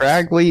 and that's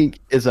drag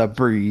leak is a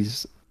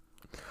breeze.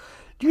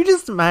 You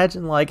just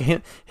imagine like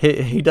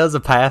he does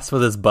a pass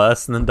with his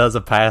bus and then does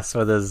a pass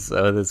with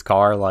his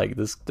car. Like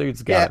this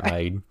dude's got it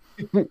made.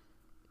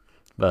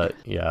 But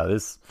yeah,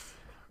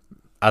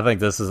 I think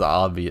this is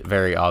obvious,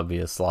 very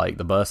obvious. Like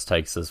the bus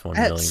takes this 1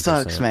 million%. That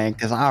sucks, man,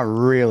 because I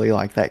really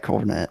like that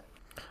Cornet.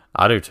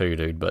 I do too,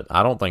 dude. But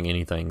I don't think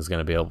anything's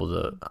gonna be able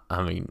to.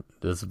 I mean,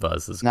 this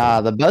bus is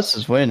cool. The bus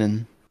is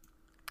winning.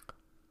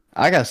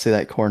 I gotta see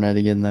that Cornet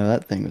again though.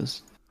 That thing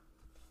was.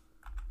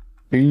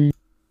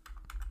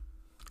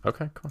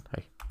 Okay, cool.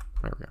 Hey,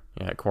 there we go.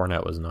 Yeah,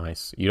 Cornet was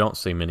nice. You don't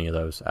see many of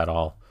those at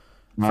all.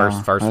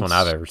 First one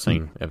I've ever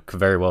seen. It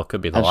very well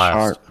could be the last.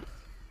 Sharp.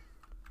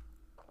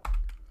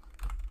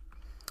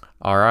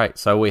 All right,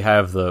 so we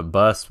have the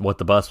bus. What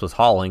the bus was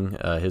hauling,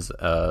 his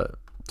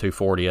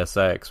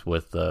 240SX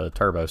with the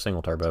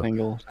single turbo,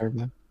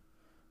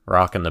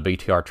 rocking the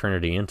BTR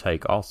Trinity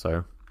intake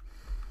also.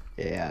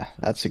 Yeah,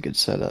 that's a good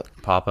setup.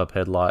 Pop up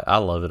headlight. I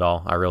love it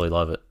all. I really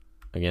love it.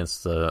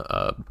 Against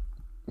the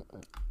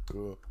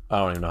I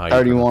don't even know how you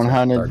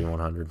 3100.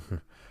 3100.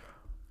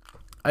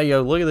 Hey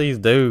yo, look at these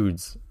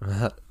dudes.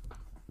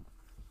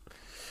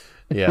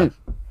 Yeah,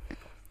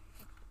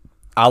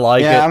 I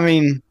like it. Yeah, I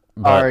mean,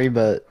 sorry,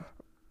 but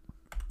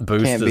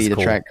boost can't beat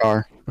cool. a track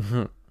car.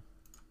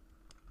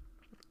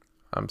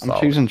 I'm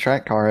choosing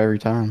track car every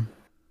time.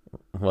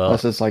 Well,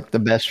 this is like the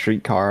best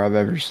street car I've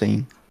ever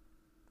seen.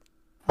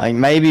 Like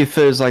maybe if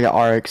it was like an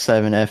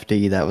RX-7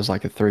 FD that was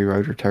like a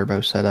 3-rotor turbo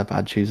setup,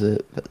 I'd choose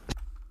it. But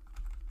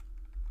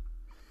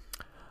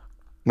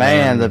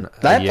man, that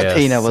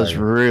patina was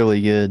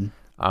really good.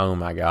 Oh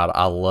my god,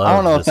 I love. I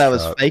don't know if that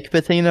was fake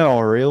patina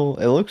or real.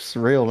 It looks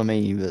real to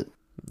me, but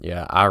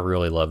yeah, I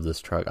really love this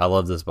truck. I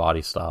love this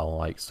body style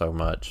like so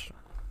much.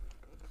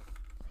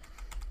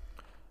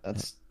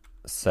 That's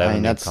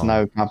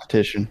no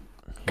competition.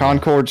 Yeah.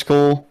 Concorde's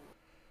cool.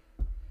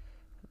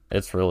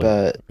 It's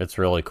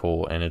really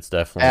cool, and it's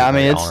definitely. Yeah, I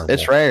mean,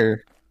 it's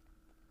rare.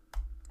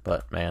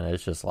 But man,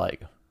 it's just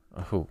like,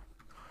 oh,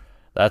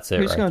 that's it.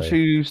 Who's gonna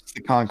choose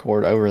the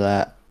Concorde over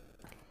that?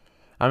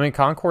 I mean,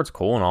 Concorde's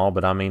cool and all,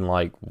 but I mean,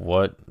 like,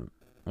 what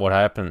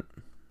happened?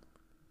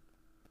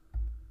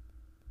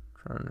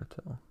 I'm trying to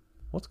tell.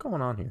 What's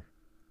going on here?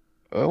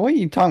 What are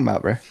you talking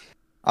about, bro?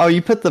 Oh,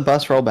 you put the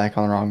bus rollback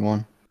on the wrong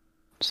one.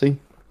 See?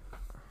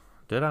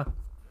 Did I?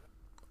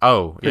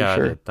 Oh, yeah,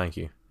 sure. I did. Thank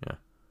you. Yeah.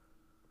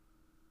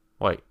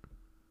 Wait.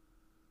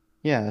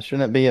 Yeah,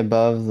 shouldn't it be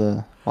above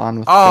the line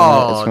with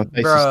the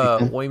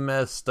bro, we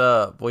messed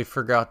up. We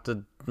forgot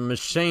the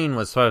machine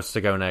was supposed to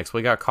go next.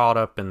 We got caught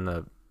up in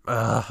the...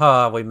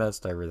 we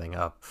messed everything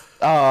up.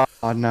 Oh,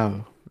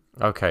 no.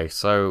 Okay,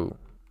 so...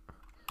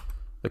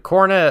 The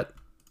Cornet...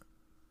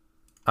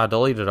 I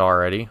deleted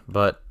already,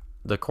 but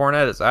the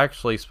Cornet is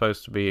actually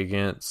supposed to be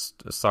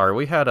against... Sorry,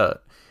 we had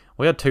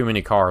too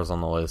many cars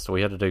on the list.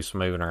 We had to do some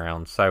moving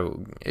around.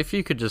 So, if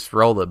you could just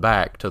roll it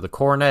back to the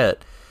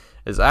Cornet...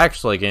 is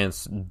actually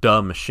against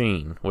the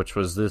machine, which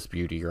was this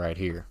beauty right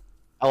here.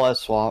 LS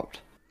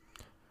swapped.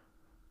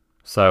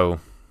 So...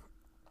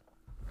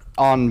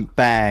 on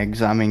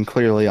bags, I mean,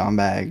 clearly on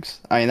bags.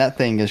 I mean, that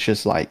thing is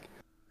just like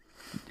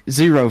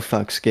zero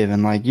fucks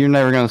given. Like, you're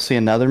never going to see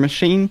another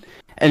machine,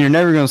 and you're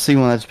never going to see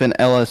one that's been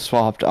LS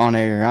swapped on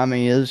air. I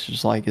mean, it's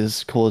just like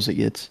as cool as it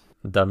gets.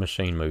 The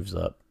machine moves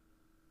up.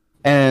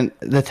 And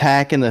the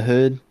tack in the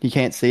hood, you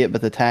can't see it,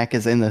 but the tack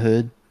is in the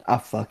hood. I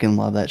fucking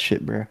love that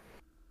shit, bro.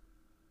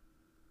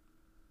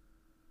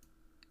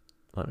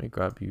 Let me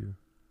grab you.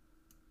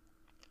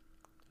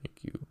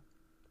 Thank you.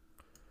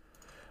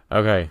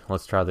 Okay,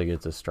 let's try to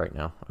get this straight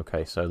now.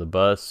 Okay, so the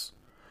bus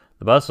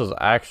was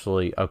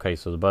actually... Okay,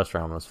 so the bus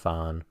round was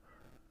fine.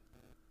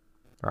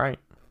 Right?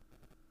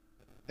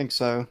 I think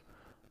so.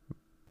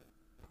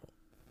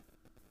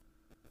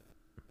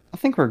 I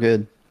think we're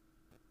good.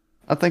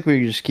 I think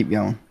we just keep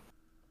going.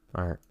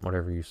 Alright,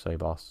 whatever you say,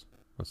 boss.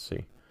 Let's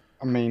see.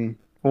 I mean,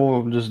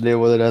 we'll just deal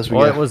with it as we go.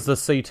 Well, it was the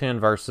C10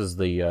 versus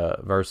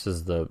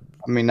the...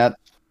 I mean, that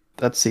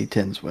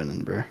C10's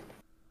winning, bro.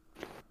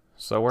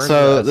 So where?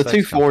 So the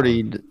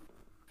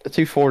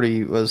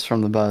 240 was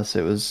from the bus.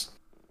 It was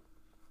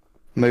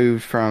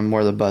moved from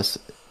where the bus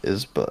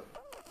is, but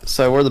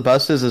so where the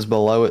bus is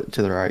below it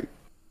to the right.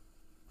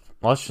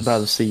 Let's just by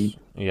the seat.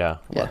 Yeah.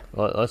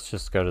 Let's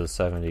just go to the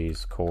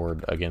 70s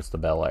Cord against the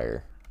Bel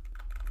Air.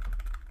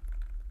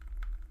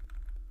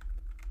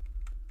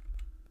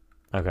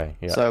 Okay,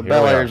 yeah. So Here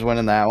Bel we are. Air's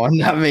winning that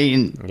one. I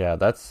mean, Yeah,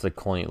 that's the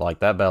clean. Like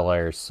that Bel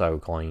Air is so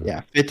clean.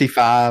 yeah,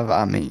 55.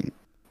 I mean,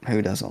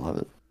 who doesn't love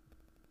it?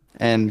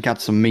 And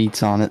got some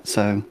meats on it,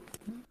 so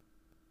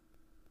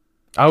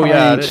Oh probably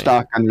yeah, ain't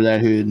stock under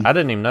that hood. I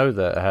didn't even know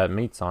that it had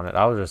meats on it.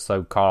 I was just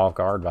so caught off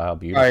guard by how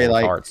beautiful Probably the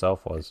like car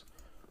itself was.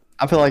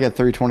 I feel like a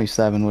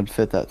 327 would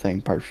fit that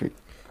thing perfect.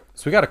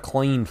 So we got a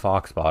clean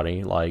Fox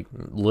body, like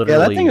Yeah, literally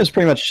that thing was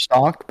pretty much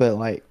stock, but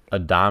like, a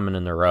diamond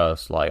in the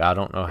rust. Like I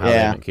don't know how they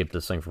yeah, haven't kept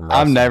this thing from I've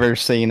rusting. never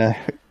seen a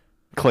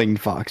clean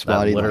Fox That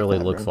body literally like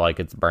that, looks bro. like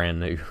it's brand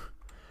new. It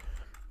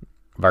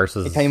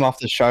Versus, came off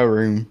the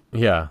showroom.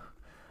 yeah,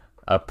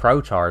 a Pro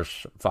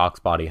Charge Fox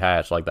body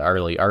hatch, like the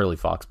early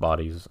Fox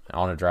bodies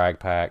on a drag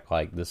pack.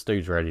 Like this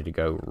dude's ready to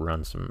go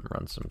run some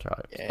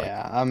types.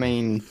 Yeah, I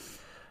mean,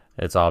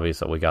 It's obvious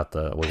that we got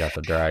the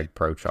drag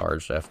Pro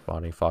Charged F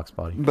body Fox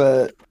body.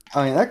 but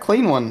I mean that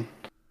clean one.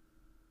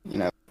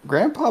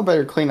 Grandpa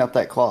better clean up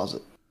that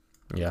closet.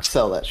 Yeah,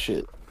 Sell that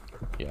shit.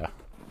 yeah.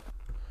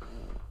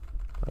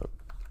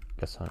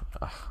 Guess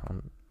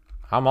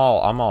I'm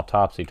all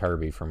topsy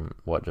turvy from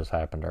what just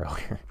happened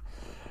earlier.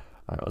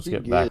 All right, let's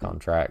get back on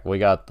track. We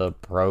got the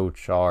Pro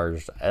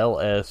Charged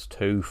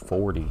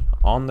LS240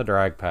 on the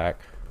drag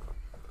pack.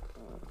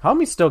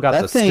 Homie still got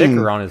That the thing-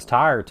 sticker on his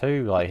tire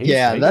too. Like he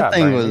that got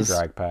thing brand new was-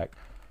 drag pack.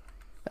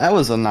 That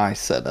was a nice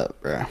setup,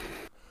 bro.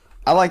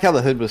 I like how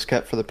the hood was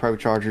cut for the Pro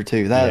Charger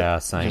too. That Yeah,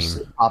 same.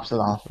 just pops it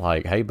off.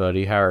 Like, hey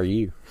buddy, how are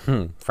you?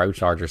 Pro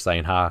Charger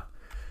saying hi.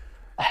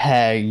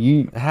 Hey,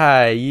 you.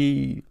 Hi,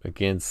 you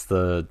against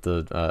the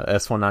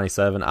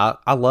S197.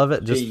 I love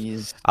it. Just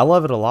Jeez. I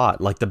love it a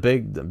lot. Like the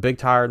big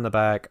tire in the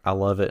back. I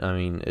love it. I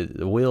mean,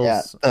 the wheels.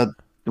 Yeah,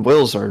 the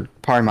wheels are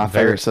probably my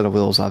Very- favorite set of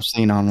wheels I've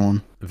seen on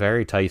one.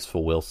 Very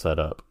tasteful wheel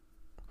setup.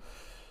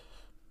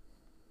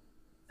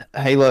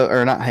 Halo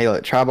or not Halo,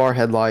 tri-bar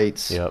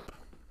headlights. Yep.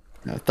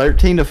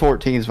 13 to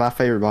 14 is my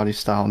favorite body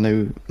style.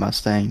 New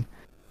Mustang.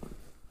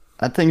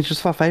 That thing's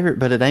just my favorite,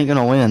 but it ain't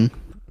gonna win.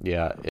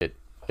 Yeah.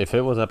 If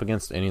it was up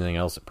against anything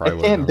else, it probably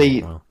It would can't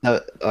beat well.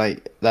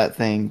 like that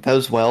thing.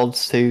 Those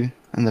welds too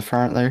in the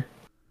front there.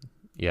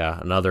 Yeah,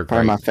 another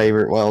Probably great my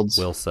favorite welds.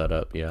 wheel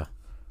setup. Yeah.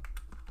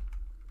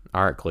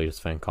 All right, Cletus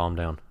fan, calm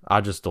down.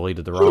 I just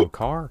deleted the wrong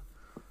car.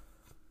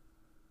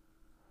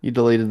 You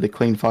deleted the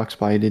clean Fox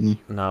body, didn't you?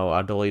 No,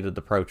 I deleted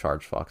the Pro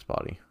Charge Fox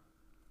body.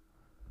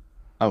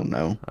 Oh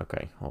no.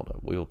 Okay, hold up.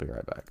 We will be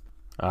right back.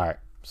 All right.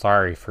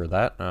 Sorry for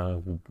that.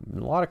 A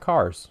lot of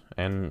cars,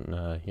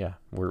 and yeah,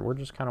 we're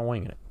just kind of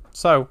winging it.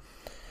 So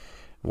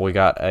we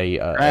got a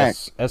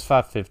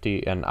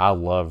S550, and I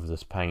love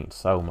this paint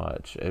so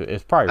much.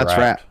 It's probably That's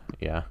wrapped.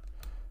 Yeah,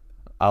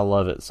 I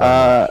love it so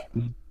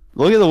much.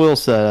 Look at the wheel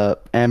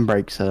setup and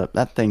brake setup.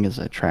 That thing is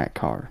a track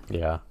car.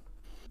 Yeah,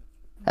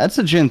 That's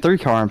a Gen 3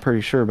 car, I'm pretty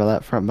sure, by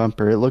that front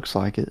bumper. It looks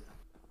like it.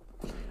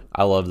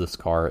 I love this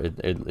car.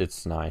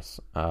 It's nice.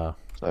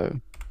 So,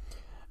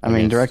 I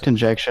mean, direct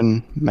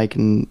injection,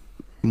 making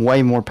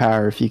way more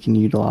power if you can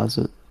utilize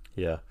it.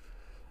 Yeah.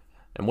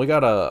 And we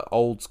got a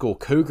old school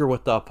Cougar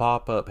with the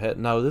pop-up head.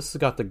 No, this has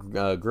got the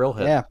grill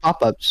head. Yeah,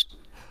 pop-ups,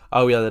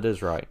 Oh, yeah, that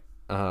is right.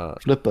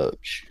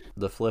 flip-ups.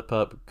 The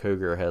flip-up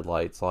Cougar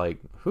headlights, like,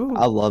 who?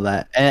 I love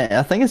that. And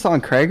I think it's on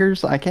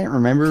Krager's. I can't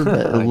remember,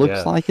 but it looks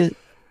Yeah. like it.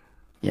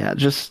 Yeah,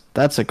 just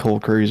that's a cool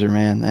cruiser,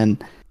 man.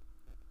 And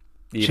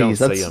You don't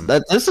see them.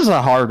 this is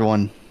a hard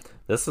one.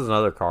 This is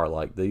another car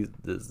like these.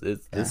 This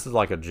is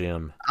like a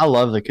gym. I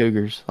love the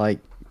Cougars. Like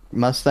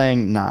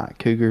Mustang, nah.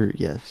 Cougar,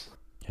 yes.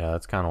 Yeah,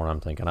 that's kind of what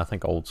I'm thinking. I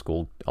think old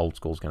school's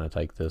going to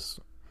take this.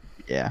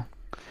 Yeah.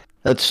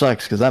 That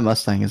sucks because that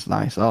Mustang is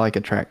nice. I like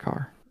a track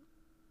car.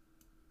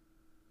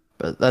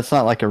 But that's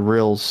not like a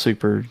real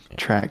super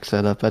track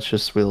setup. That's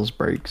just wheels,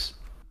 brakes,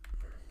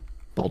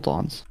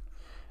 bolt-ons.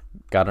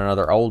 Got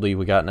another oldie.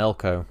 We got an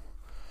Elko.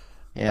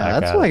 Yeah,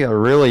 Back that's at like a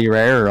really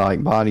rare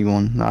like body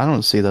one. I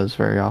don't see those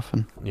very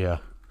often. Yeah.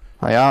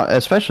 Like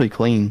especially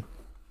clean.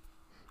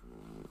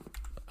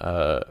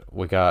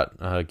 We got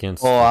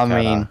against. Well, I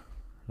Cat mean, Eye.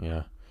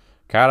 Yeah,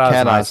 Cat Eye's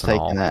Cat nice Eye's and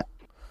all. taking that.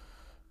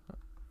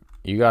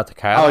 You got the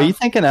Cat Oh, Eye? you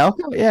thinking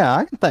Elko? Yeah,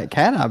 I got that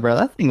Cat Eye, bro.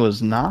 That thing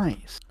was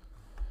nice.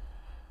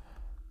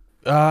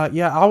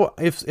 Yeah.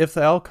 If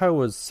the Elko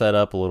was set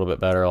up a little bit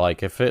better,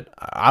 like if it,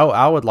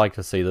 I would like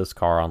to see this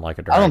car on like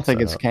a drag I don't think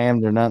it's setup.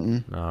 cammed or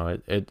nothing. No,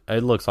 it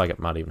looks like it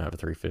might even have a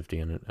 350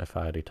 in it if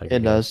I had to take It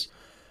does.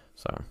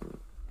 So,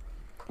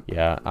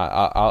 yeah,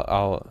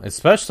 I'll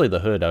especially the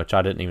hood, which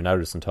I didn't even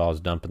notice until I was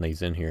dumping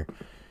these in here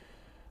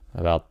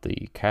about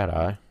the Cat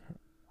Eye.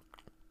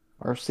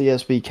 Or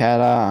CSB Cat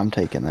Eye, I'm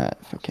taking that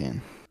if I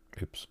can.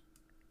 Oops.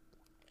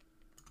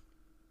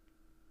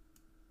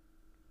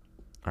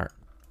 All right.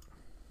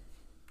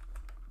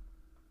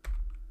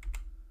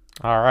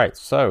 All right,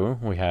 so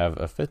we have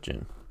a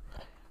Fitchin.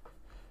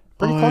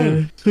 Pretty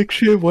clean.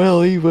 6-shift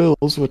WLE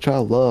wheels, which I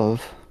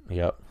love.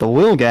 Yep. The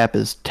wheel gap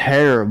is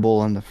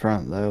terrible in the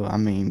front, though. I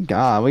mean,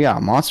 God, we got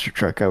a monster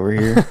truck over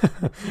here.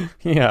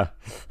 Yeah.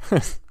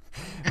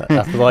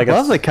 I feel like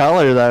Love the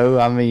color, though.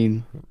 I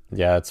mean,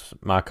 yeah, it's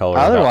my color.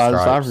 without otherwise,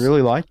 I stripes.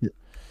 really like it.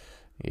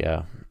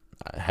 Yeah.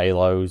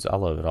 Halos, I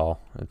love it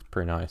all. It's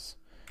pretty nice.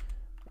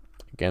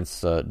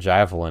 Against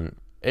Javelin,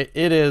 it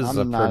is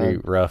a pretty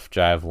rough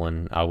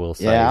Javelin, I will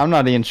say. Yeah, I'm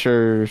not even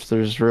sure if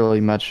there's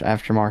really much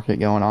aftermarket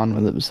going on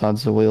with it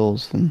besides the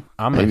wheels and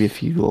maybe a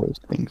few little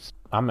things.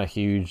 I'm a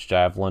huge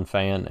Javelin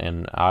fan,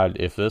 and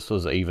if this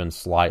was even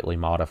slightly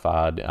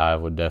modified, I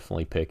would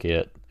definitely pick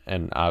it.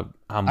 And I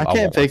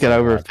can't pick it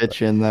over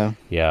Fitchin though.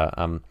 Yeah,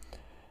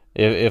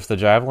 if the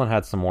Javelin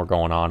had some more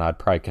going on, I'd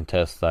probably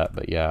contest that.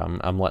 But yeah,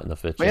 I'm letting the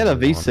Fitchin. We had a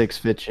V6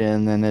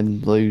 Fitchin and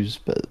then lose,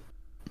 but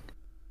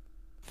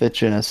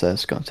Fitchin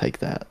SS gonna take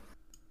that.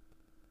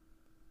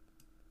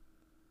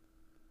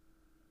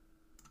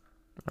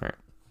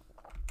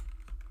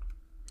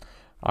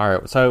 All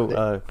right.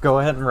 So go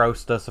ahead and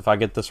roast us if I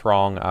get this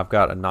wrong. I've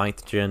got a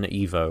 9th gen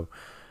Evo.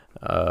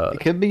 It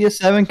could be a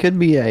 7, could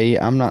be a 8.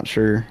 I'm not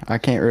sure. I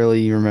can't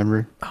really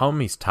remember.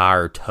 Homie's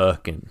tire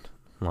tucking.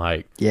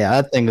 Like, yeah,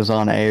 that thing was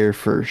on air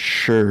for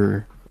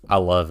sure. I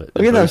love it.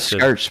 Look at those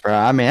skirts, bro.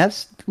 I mean,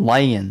 that's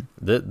laying.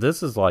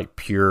 This is like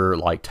pure,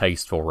 like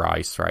tasteful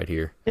rice right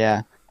here.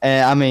 Yeah,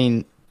 and I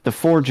mean the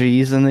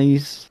 4Gs in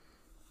these.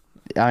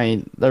 I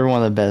mean, they're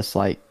one of the best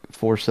like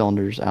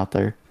 4-cylinders out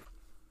there.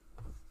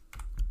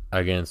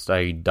 Against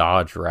a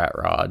Dodge Rat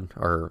Rod,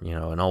 or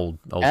an old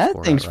that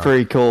thing's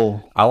pretty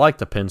cool. I like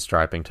the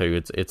pinstriping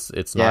too.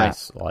 It's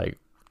nice. Like,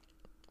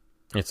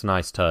 it's a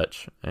nice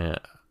touch.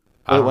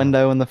 Split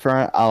window in the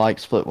front. I like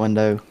split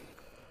window.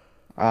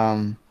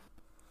 I'm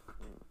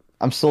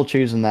still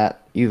choosing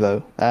that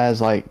Evo. That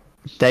is like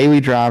daily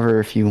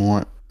driver if you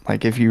want.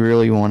 Like, if you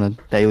really want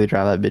to daily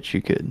drive that bitch,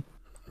 you could.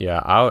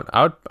 Yeah,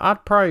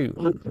 I'd probably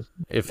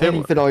if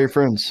you fit all your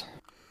friends.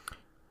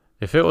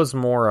 If it was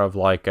more of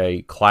like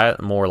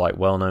more like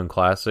well-known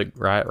classic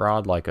rat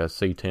rod, like a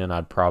C10,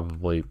 I'd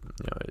probably,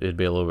 it'd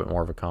be a little bit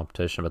more of a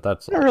competition. But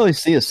that's, I don't really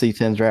see a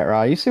C10's rat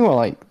rod. You see more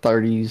like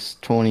 30s,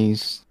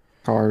 20s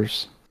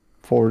cars,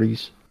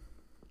 40s.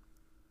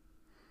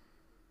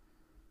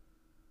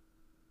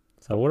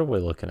 So what are we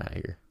looking at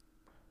here?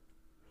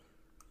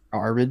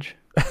 Garbage.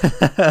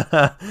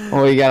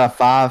 Well, you got a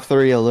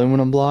 5.3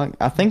 aluminum block.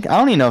 I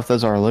don't even know if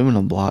those are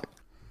aluminum block.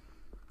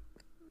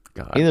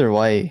 God. Either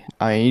way,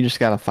 I mean, you just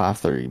got a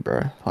 5.3,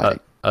 bro.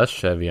 Like, us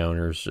Chevy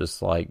owners,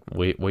 just like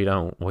we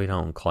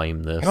don't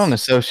claim this. I don't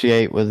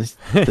associate with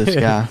this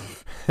guy.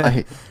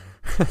 Like,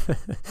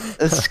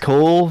 this is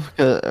cool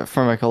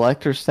from a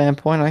collector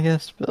standpoint, I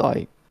guess. But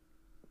like,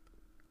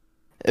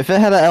 if it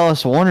had an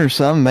LS1 or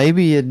something,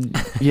 maybe it'd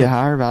be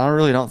higher. But I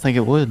really don't think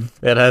it would.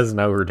 It has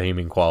no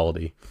redeeming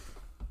quality.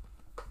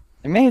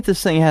 Maybe if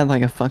this thing had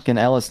like a fucking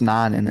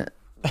LS9 in it,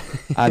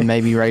 I'd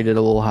maybe rate it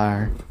a little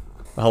higher.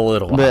 A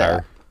little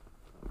higher.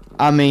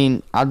 I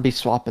mean, I'd be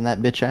swapping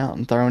that bitch out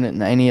and throwing it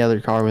in any other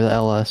car with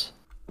LS.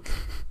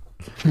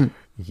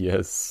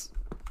 Yes.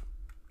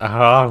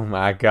 Oh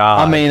my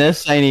god. I mean,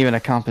 this ain't even a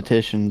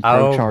competition.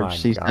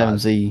 ProCharge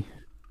C7Z.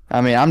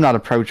 I mean, I'm not a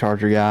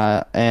ProCharger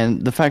guy,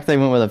 and the fact they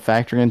went with a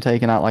factory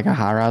intake and not like a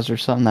high rise or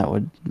something, that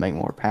would make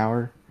more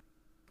power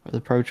with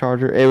a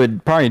ProCharger. It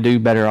would probably do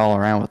better all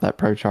around with that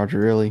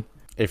ProCharger, really.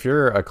 If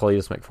you're a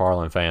Cletus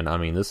McFarlane fan, I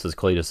mean, this is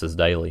Cletus's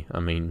daily. I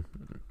mean,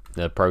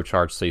 the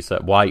ProCharge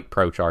C7, white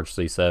ProCharge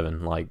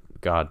C7, like,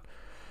 God,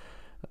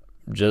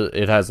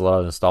 it has a lot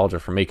of nostalgia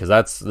for me because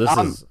this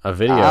is a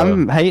video.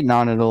 I'm hating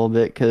on it a little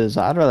bit because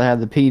I'd rather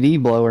have the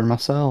PD blower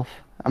myself.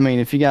 I mean,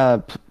 if you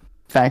got a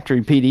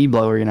factory PD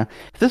blower, if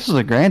this was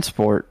a Grand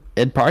Sport,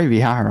 it'd probably be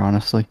higher,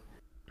 honestly.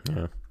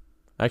 Yeah,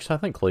 actually, I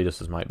think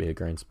Cletus's might be a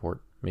Grand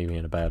Sport. Me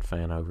being a bad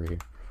fan over here.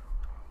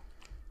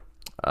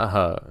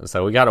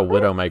 So we got a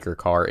Widowmaker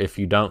car. If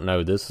you don't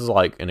know, this is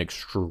like an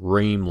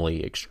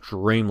extremely,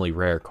 extremely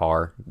rare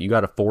car. You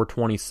got a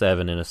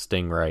 427 in a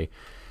Stingray.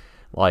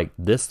 Like,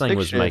 this thing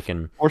was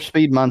making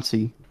 4-speed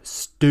Muncie.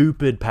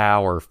 Stupid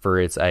power for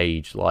its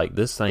age. Like,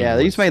 this thing. Yeah,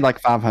 these made like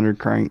 500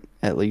 crank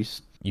at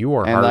least. You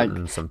are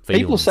hurting some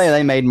feelings. People say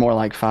they made more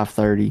like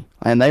 530,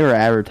 and they were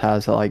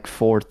advertised at like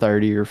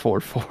 430 or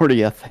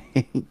 440, I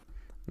think.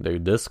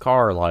 Dude, this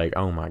car, like,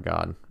 oh my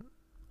god.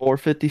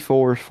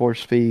 454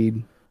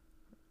 4-speed.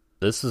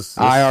 This is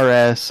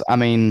IRS. I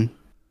mean,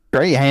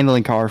 great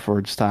handling car for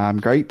its time.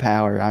 Great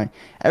power. I mean,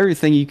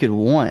 everything you could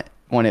want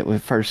when it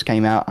first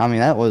came out. I mean,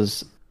 that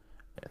was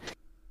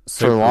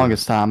for the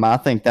longest time. I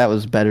think that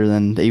was better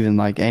than even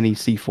like any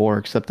C4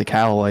 except the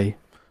Callaway.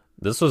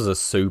 This was a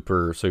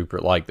super,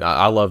 like,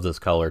 I love this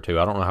color too.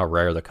 I don't know how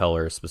rare the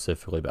color is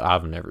specifically, but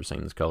I've never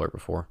seen this color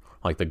before.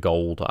 Like the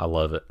gold, I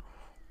love it.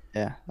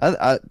 Yeah,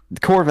 the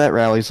Corvette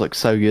rallies look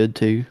so good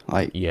too.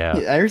 Like, yeah,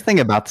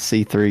 everything about the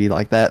C3,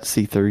 like that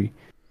C3.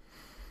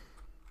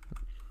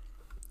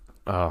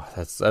 Oh,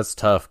 that's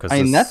tough because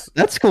I mean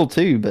that's cool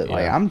too, but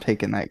like I'm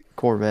taking that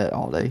Corvette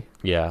all day.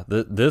 Yeah,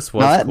 this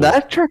was cool.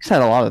 That truck's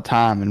had a lot of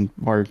time and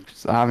work.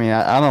 I mean,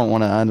 I don't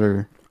want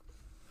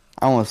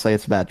to say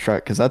it's a bad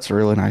truck because that's a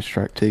really nice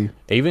truck too.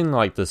 Even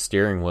like the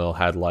steering wheel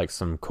had like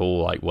some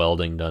cool like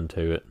welding done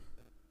to it.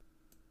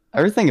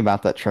 Everything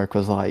about that truck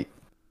was like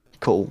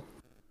cool.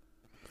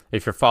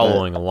 If you're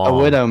following along,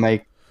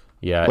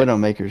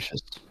 Widowmaker's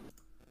just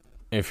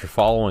if you're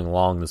following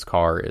along, this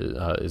car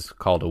is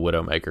called a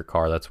Widowmaker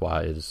car. That's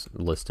why it is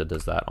listed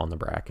as that on the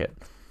bracket.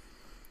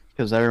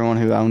 Because everyone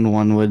who owned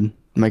one would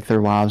make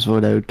their wives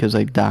widowed because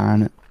they die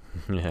in it.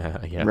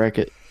 Yeah. Wreck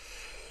it.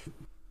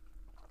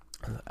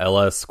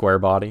 LS square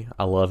body.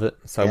 I love it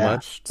so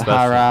much.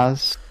 High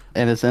rise,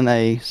 and it's in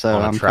A, so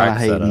I'm kind of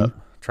hating.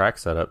 Track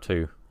setup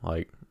too.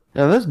 Like,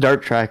 yeah, this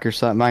dirt track or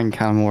something, I can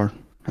kind of more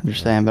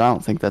understand, but I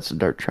don't think that's a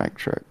dirt track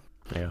truck.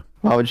 Yeah.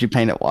 Why would you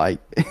paint it white?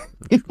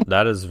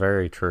 That is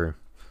very true.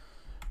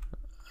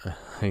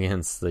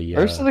 Against the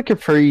Versus the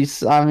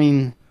Caprice, I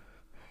mean,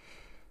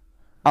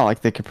 I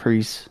like the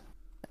Caprice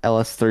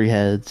LS3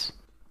 heads.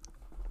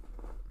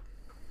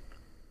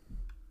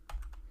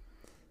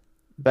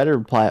 Better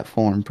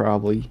platform,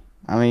 probably.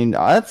 I mean,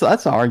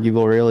 that's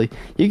arguable, really.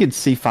 You could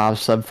C5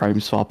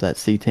 subframe swap that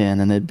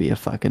C10, and it'd be a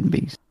fucking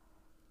beast.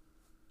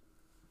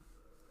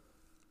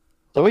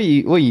 So what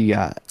you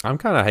got? I'm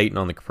kind of hating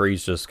on the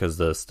Caprice just because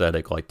the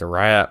aesthetic, like the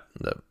wrap,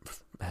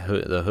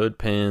 the hood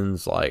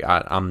pins. Like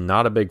I'm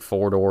not a big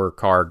 4-door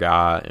car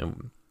guy,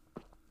 and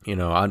you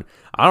know I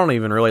don't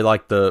even really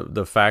like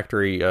the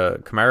factory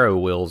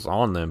Camaro wheels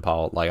on them,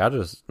 Paul. Like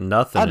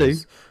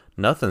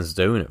nothing's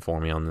doing it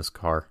for me on this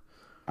car.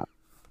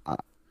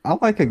 I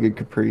like a good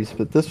Caprice,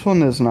 but this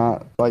one is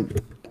not, like,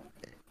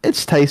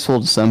 it's tasteful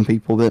to some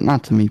people, but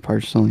not to me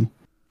personally.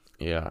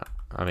 Yeah,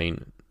 I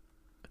mean,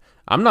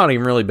 I'm not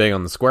even really big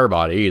on the square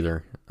body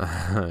either.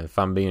 If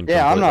I'm being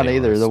I'm not honest.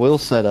 either. The wheel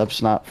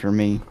setup's not for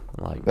me.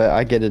 Like, but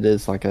I get it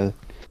is like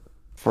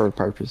for a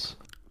purpose.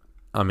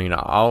 I mean,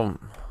 I'll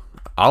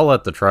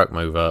let the truck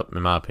move up,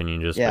 in my opinion,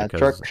 just because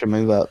truck should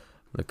move up.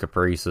 The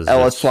Caprice is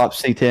LS swap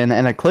C10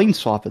 and a clean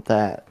swap at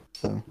that.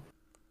 So,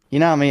 you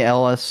know how many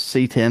LS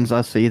C10s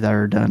I see that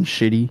are done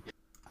shitty?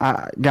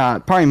 I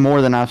got probably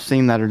more than I've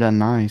seen that are done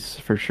nice,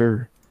 for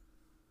sure.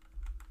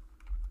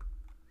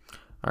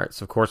 All right,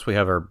 so of course we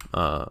have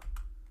our,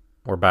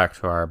 we're back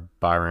to our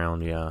buy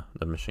round,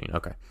 the machine.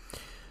 Okay,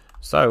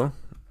 so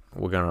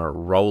we're gonna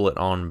roll it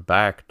on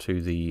back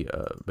to the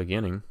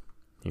beginning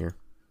here,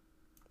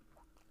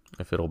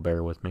 if it'll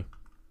bear with me.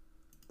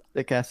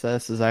 Thick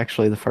SS is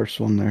actually the first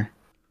one there.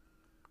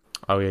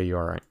 Oh yeah, you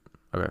are right.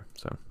 Okay,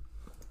 so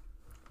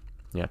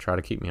yeah, try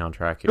to keep me on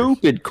track here.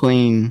 Stupid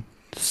clean,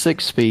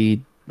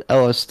 6-speed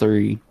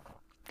LS3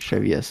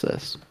 Chevy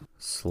SS.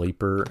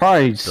 Sleeper.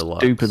 Probably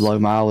Deluxe. Stupid low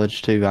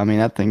mileage too. I mean,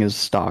 that thing is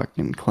stock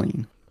and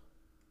clean.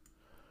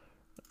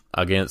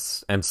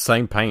 Against and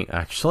same paint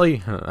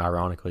actually,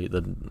 ironically,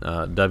 the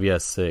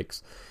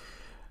WS6.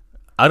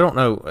 I don't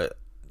know.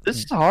 This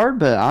is hard,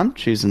 but I'm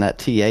choosing that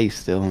TA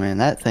still, man.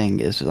 That thing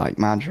is like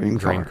my dream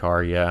car. Dream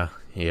car, yeah.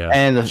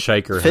 And the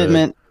shaker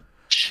fitment,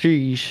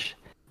 sheesh.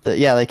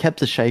 They kept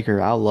the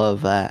shaker. I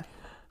love that.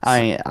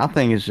 I mean, I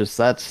think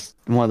that's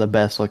one of the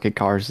best looking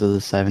cars of the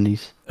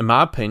 70s. In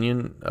my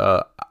opinion,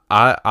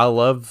 I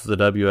love the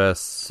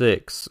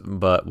WS6,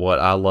 but what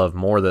I love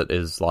more that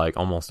is like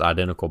almost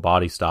identical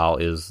body style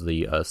is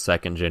the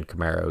second gen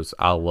Camaros.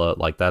 I love,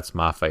 like, that's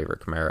my favorite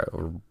Camaro,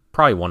 or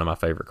probably one of my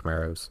favorite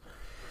Camaros.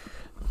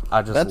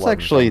 That's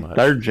actually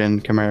third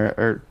gen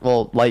Camaro,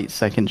 or late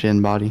second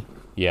gen body.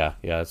 Yeah,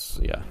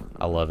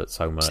 I love it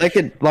so much.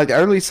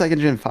 Early second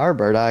gen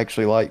Firebird, I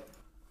actually like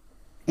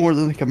more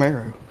than the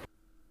Camaro.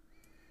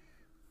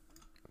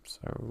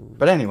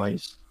 But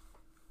anyways,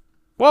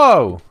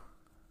 whoa!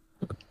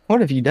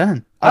 What have you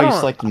done? You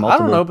selected multiple. I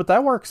don't know, but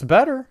that works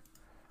better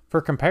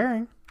for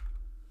comparing.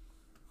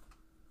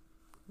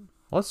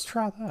 Let's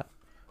try that.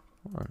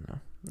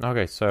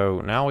 Okay,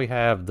 so now we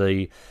have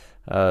the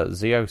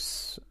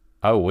Zeos.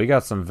 Oh, we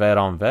got some vet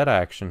on vet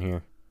action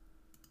here.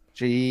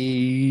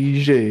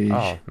 Jeez.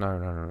 Oh,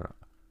 no.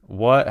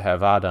 What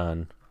have I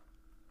done?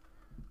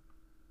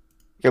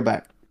 Go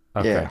back.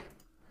 Okay. Yeah.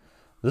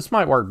 This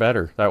might work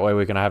better. That way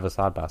we can have a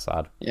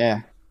side-by-side.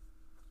 Yeah.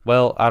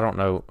 Well, I don't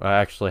know.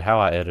 Actually, how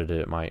I edited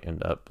it might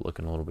end up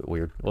looking a little bit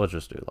weird. Let's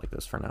just do it like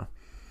this for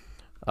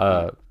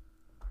now.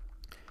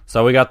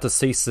 So we got the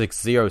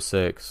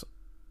C606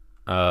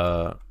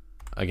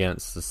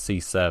 against the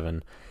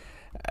C7.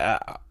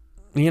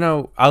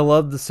 I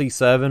love the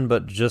C7,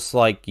 but just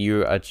like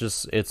you,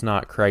 it's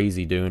not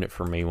crazy doing it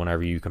for me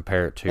whenever you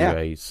compare it to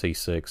a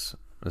C606.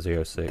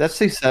 That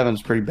C7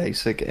 is pretty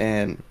basic,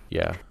 and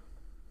yeah,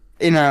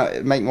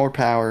 make more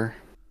power.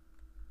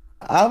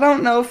 I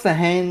don't know if the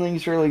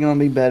handling's really going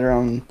to be better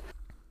on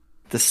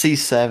the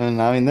C7.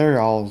 I mean, they're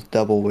all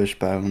double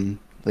wishbone,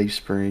 leaf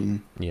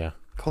spring,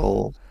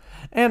 coal,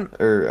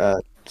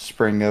 or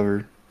spring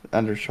over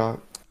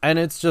undershock. And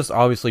it's just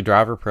obviously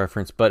driver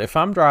preference. But if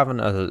I'm driving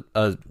a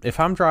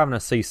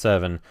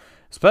C7,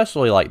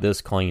 especially like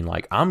this clean,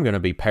 like, I'm gonna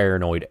be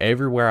paranoid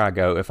everywhere I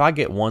go. If I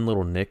get one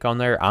little nick on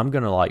there, I'm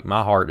gonna, like,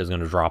 my heart is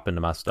gonna drop into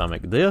my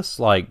stomach. This,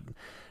 like,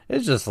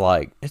 it's just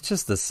the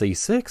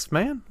C6,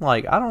 man.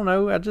 Like, I don't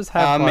know. I just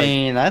have. I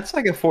mean, that's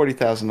like a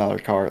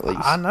 $40,000 car at least.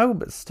 I know,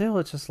 but still,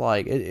 it's just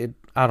like it.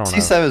 I don't know.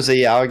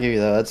 C7Z, I'll give you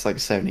that. That's like a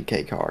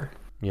 $70K car.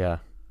 Yeah.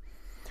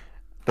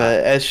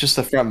 But it's just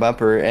the front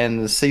bumper,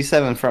 and the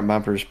C7 front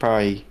bumper is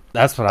probably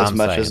as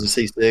much as the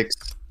C6.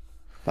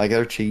 Like,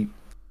 they're cheap.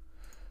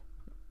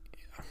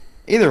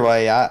 Either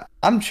way,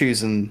 I'm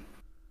choosing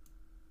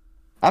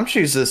the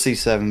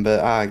C7, but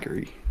I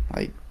agree.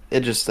 Like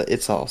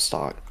it's all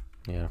stock.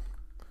 Yeah.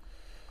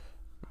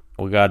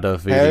 We got the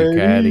Vivi Hey,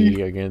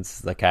 Caddy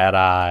against the Cat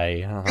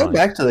Eye. go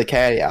back to the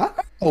caddy. I don't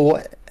know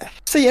what.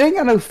 See, it ain't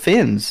got no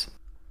fins.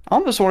 I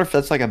almost wonder if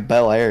that's like a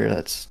Bel Air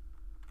that's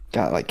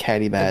got like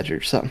caddy badge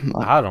or something.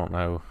 Like, I don't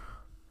know.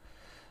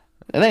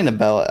 it ain't a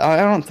Bel. I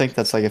don't think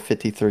that's like a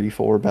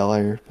 53-4 Bel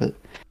Air. But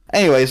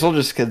anyways, we'll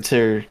just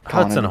consider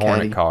calling Hudson it a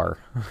Hornet caddy. car.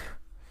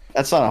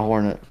 That's not a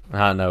Hornet.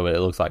 I know, but it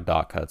looks like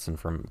Doc Hudson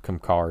from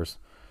Cars.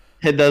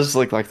 It does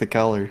look like the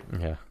color.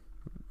 Yeah.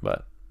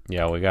 But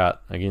yeah, we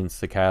got against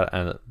the Cat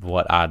and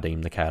what I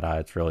deem the Cat Eye.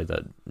 It's really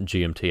the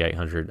GMT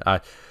 800. I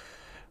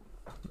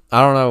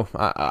don't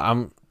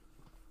know.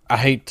 I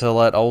hate to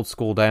let old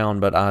school down,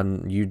 but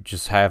you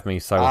just have me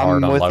so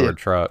hard on lowered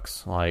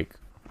trucks. Like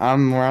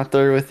I'm right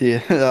there with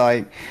you.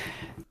 Like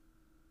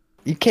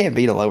you can't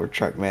beat a lower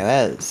truck, man.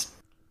 That is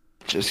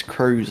just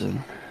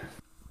cruising.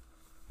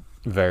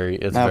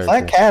 It's Now, very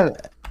if cool.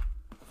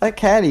 that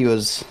caddy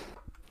was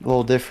a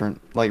little different,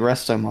 like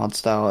resto mod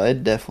style,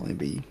 it'd definitely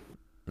be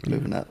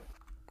moving up.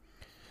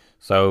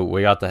 So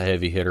we got the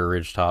heavy hitter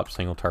ridgetop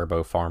single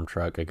turbo farm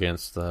truck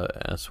against the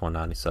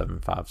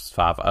S197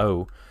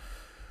 550.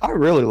 I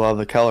really love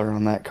the color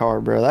on that car,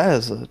 bro. That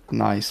is a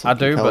nice I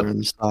do, color but in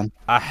the sun.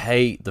 I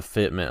hate the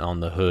fitment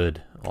on the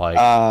hood. Like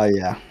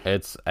Yeah.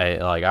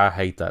 I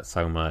hate that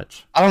so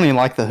much. I don't even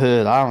like the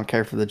hood. I don't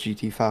care for the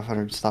GT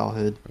 500 style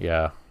hood.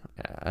 Yeah,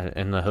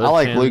 and the hood. I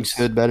like pins, Luke's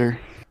hood better.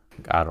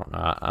 I don't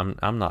know.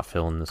 I'm not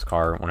feeling this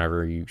car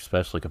whenever you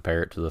especially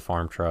compare it to the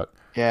farm truck.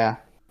 Yeah.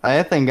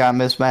 That thing got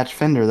mismatched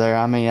fender there.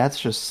 I mean, that's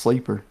just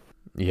sleeper.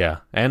 Yeah,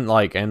 and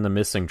the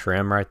missing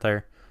trim right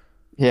there.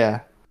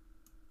 Yeah.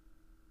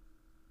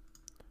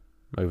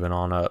 Moving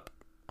on up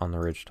on the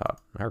ridgetop.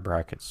 Our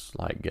bracket's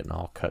like getting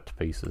all cut to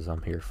pieces.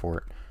 I'm here for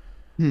it.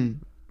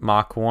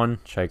 Mach 1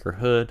 shaker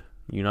hood.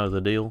 You know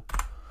the deal.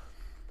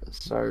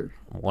 Sir.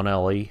 1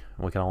 LE.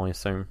 We can only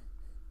assume.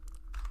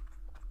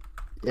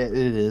 Yeah, it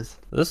is.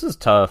 This is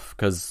tough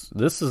because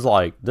this is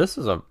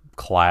a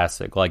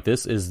classic. Like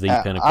this is the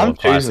pinnacle I'm of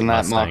classic choosing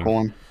that Mustang. Mach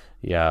 1.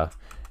 Yeah,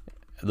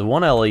 the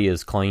 1 LE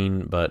is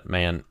clean, but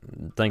man,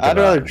 I'd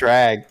rather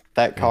drag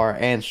that car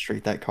and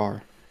street that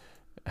car.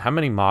 How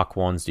many Mach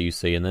 1s do you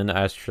see? And then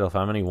ask yourself,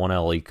 how many 1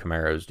 LE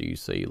Camaros do you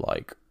see?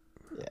 Like,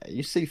 yeah,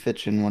 you see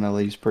Fitchin 1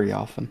 LEs pretty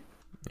often.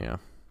 Yeah.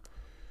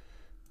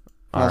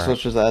 Not so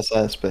much as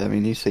SS, but I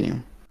mean, you see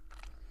them.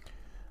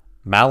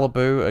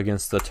 Malibu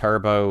against the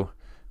Turbo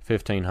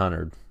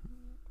 1500.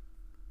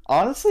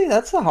 Honestly,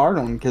 that's a hard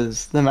one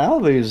because the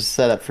Malibu is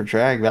set up for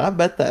drag, but I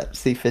bet that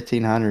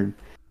C1500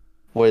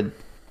 would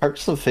hurt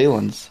some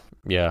feelings.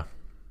 Yeah.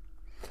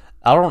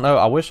 I don't know.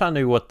 I wish I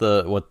knew what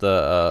the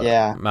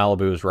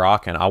Malibu is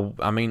rocking.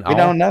 I mean, we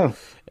don't know.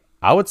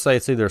 I would say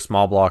it's either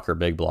small block or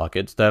big block.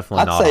 It's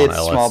definitely not I'd say on it's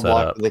LS small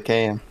setup. block with a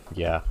cam.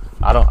 Yeah,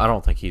 I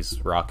don't think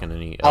he's rocking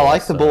any. I like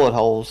LS the bullet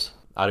holes.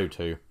 I do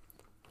too.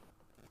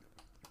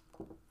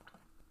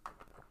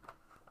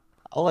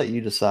 I'll let you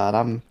decide.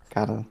 I'm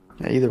kind of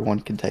either one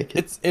can take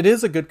it. It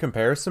is a good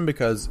comparison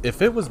because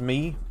if it was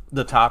me,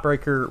 the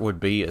tiebreaker would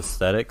be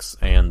aesthetics,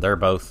 and they're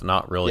both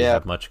not really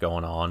have much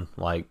going on.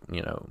 Like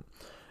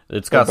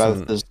it's got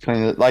some.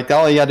 Like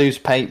all you gotta do is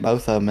paint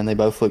both of them, and they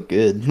both look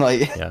good.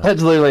 Like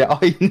that's literally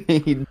all you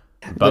need.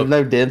 There's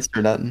no dents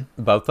or nothing.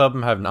 Both of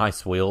them have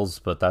nice wheels,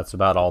 but that's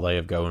about all they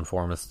have going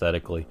for them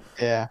aesthetically.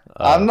 Yeah,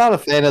 I'm not a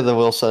fan of the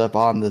wheel setup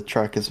on the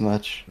truck as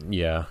much.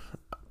 Yeah,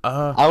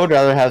 I would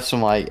rather have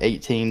some like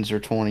 18s or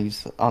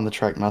 20s on the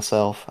truck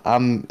myself.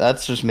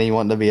 That's just me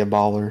wanting to be a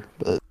baller.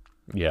 But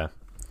yeah,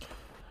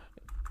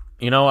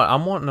 you know what?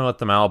 I'm wanting to let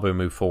the Malibu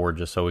move forward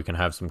just so we can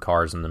have some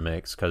cars in the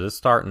mix because it's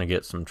starting to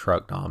get some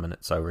truck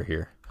dominance over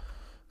here.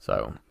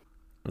 So.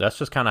 That's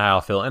just kind of how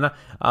I feel. And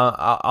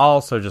I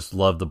also just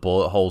love the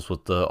bullet holes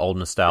with the old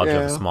nostalgia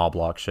of a small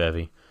block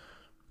Chevy.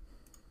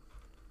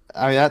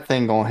 I mean, that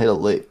thing going to hit a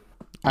lick.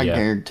 I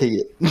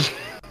guarantee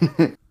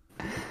it.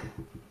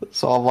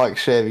 Small block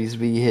Chevys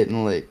be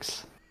hitting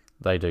licks.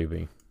 They do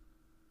be.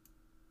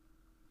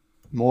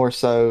 More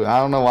so. I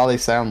don't know why they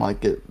sound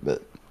like it,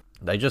 but...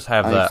 They just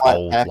have that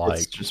old,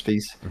 like... just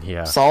be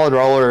yeah. Solid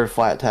roller or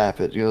flat tap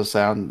it. It'll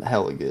sound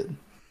hella good.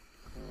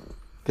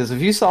 Because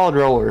if you solid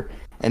roller...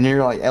 And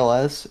you're like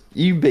LS,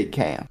 you big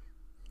cam.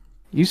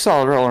 You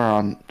solid roller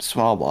on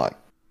small block.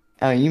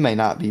 I mean, you may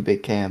not be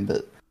big cam,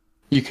 but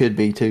you could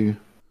be too.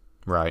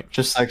 Right.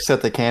 Just like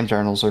except the cam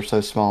journals are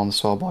so small in the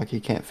small block, you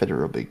can't fit a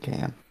real big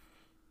cam.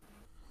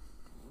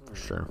 For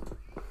sure.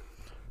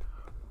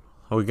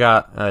 We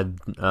got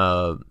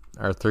our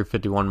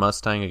 351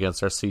 Mustang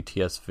against our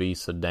CTSV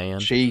sedan.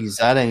 Jeez,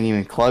 that ain't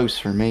even close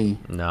for me.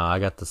 No, I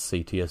got the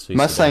CTSV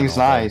Mustang's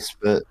sedan nice,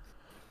 but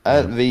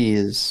that V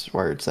is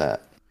where it's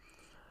at.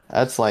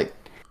 That's like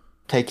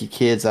take your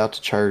kids out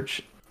to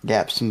church,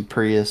 gap some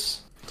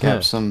Prius,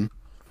 gap some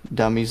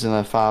dummies in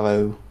a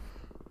 5.0.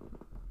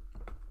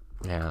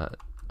 Yeah,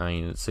 I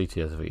mean,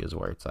 CTSV is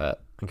where it's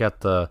at. I got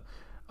the...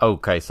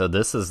 Okay, so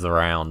this is the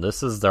round.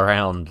 This is the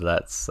round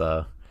that's...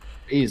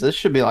 Jeez, this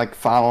should be like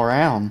final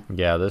round.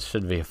 Yeah, this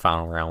should be a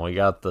final round. We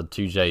got the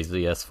 2JZ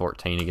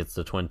S14 against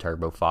the twin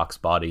turbo Fox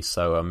body.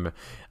 So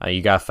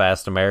you got a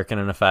fast American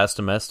and a fast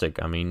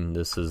domestic. I mean,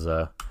 this is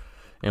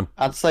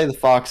I'd say the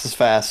Fox is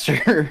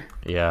faster.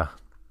 Yeah.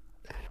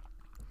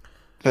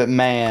 But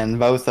man,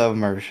 both of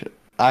them are.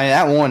 I mean,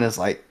 that one is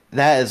like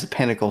that is a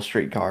pinnacle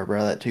street car,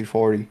 bro. That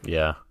 240.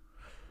 Yeah.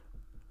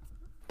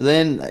 But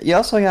then you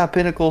also got a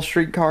pinnacle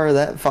street car.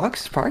 That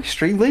Fox is probably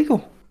street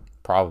legal.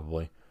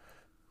 Probably.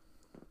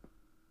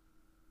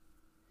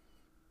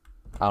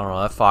 I don't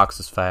know. That Fox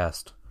is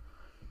fast.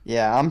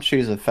 Yeah, I'm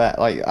choosing fat.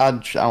 Like I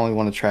only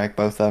want to track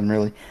both of them.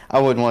 Really, I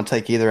wouldn't want to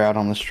take either out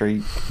on the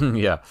street.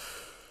 Yeah.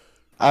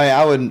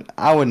 I mean,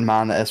 I wouldn't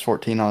mind the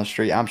S14 on the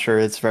street. I'm sure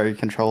it's very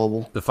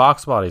controllable. The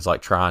Fox body's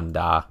like trying to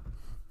die.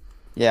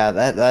 Yeah,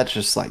 that's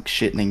just like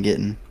shitting and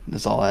getting.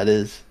 That's all that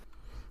is.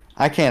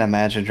 I can't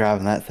imagine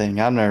driving that thing.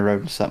 I've never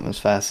rode something as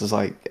fast as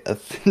like a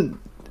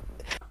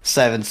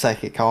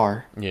 7-second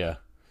car. Yeah.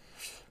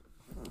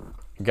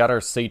 Got our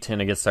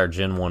C10 against our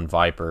Gen 1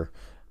 Viper.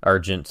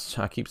 Or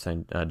I keep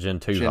saying Gen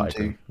 2 Gen Viper.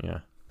 2.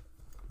 Yeah.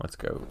 Let's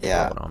go.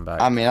 Yeah. On back.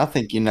 I mean, I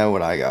think you know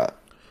what I got.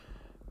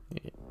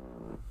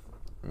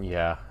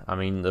 Yeah. I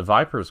mean, the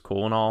Viper's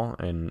cool and all,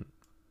 and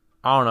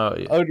I don't know.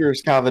 Odor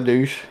is kind of a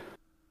douche.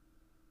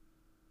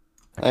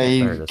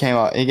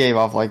 He gave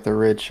off like the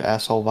rich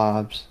asshole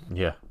vibes.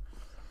 Yeah.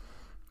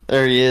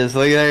 There he is.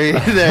 Look,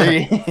 there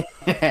he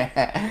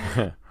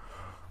is.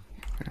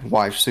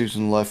 Wife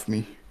Susan left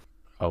me.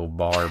 Oh,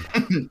 Barb.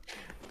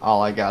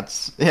 All I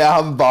got's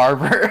I'm a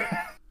barber.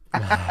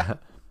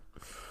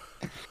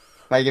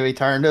 Making me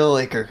turn to a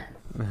liquor.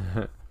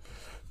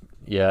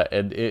 Yeah,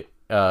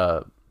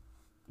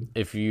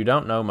 if you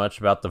don't know much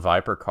about the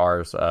Viper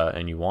cars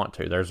and you want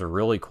to, there's a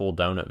really cool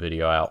donut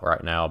video out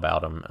right now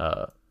about them.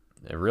 I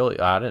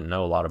didn't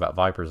know a lot about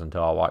Vipers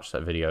until I watched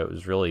that video. It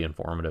was really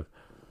informative.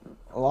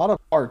 A lot of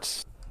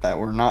parts that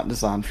were not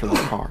designed for the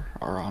car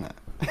are on it.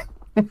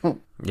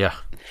 Yeah.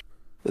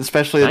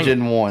 Especially a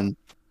Gen 1.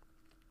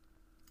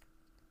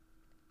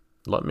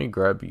 Let me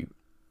grab you.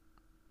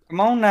 Come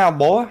on now,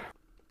 boy.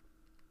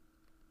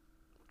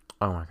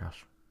 Oh my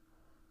gosh.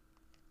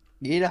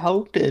 Get a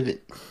hold of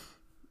it.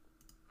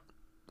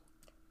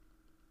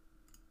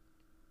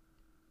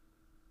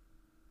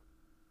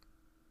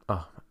 Oh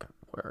my god.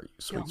 Where are you,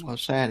 sweet? You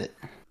almost had it.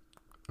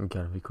 You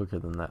gotta be quicker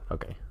than that.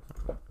 Okay.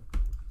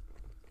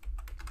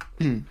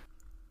 You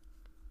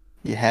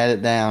had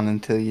it down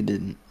until you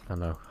didn't. I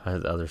know. I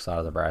had the other side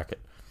of the bracket.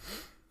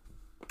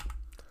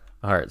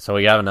 All right, so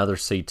we have another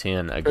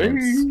C10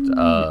 against.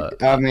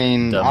 I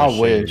mean, the I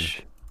machine.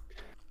 wish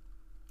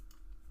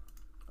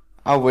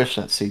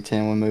that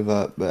C10 would move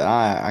up, but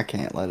I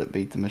can't let it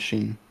beat the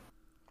machine.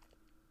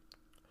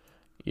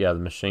 Yeah, the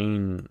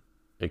machine,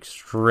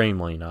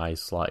 extremely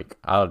nice. Like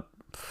that's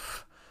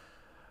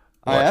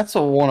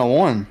a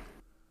 101.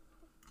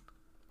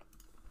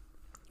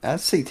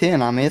 That's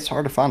C10. I mean, it's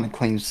hard to find a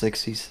clean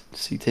 60s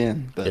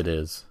C10, but it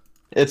is.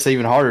 It's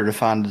even harder to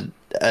find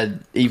a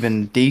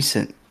even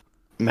decent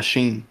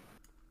machine.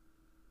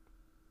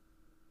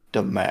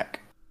 The Mac.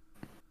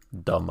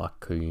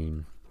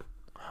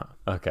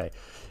 Okay.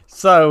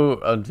 So,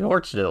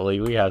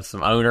 unfortunately, we have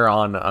some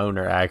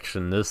owner-on-owner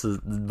action. This is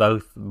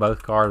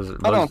both cars.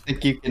 I don't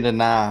think you can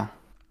deny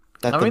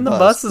that. I mean, the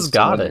bus has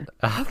got it.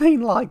 I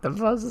mean, like, the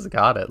bus has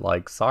got it.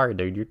 Like, sorry,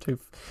 dude, your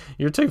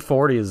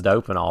 240 is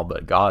dope and all,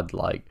 but God,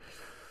 like,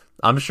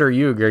 I'm sure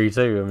you agree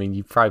too. I mean,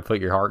 you probably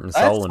put your heart and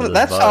soul into this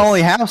That's bus. the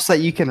only house that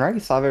you can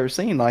race I've ever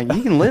seen. Like,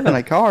 you can live in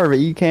a car, but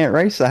you can't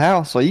race the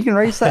house. Well, you can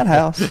race that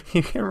house.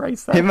 You can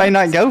race that. It may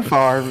not go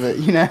far, but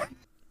you know.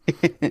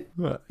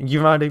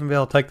 You might even be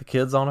able to take the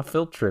kids on a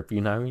field trip,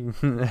 you know.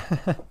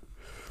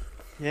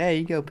 Yeah,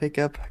 you go pick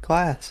up a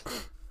class.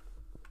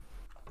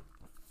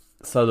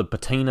 So the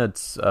patina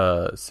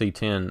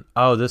C10.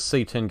 Oh, this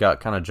C10 got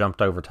kind of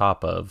jumped over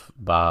top of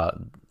by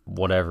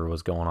whatever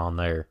was going on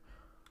there.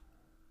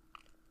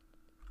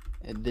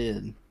 It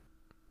did.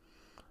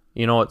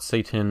 You know what?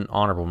 C10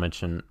 honorable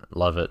mention.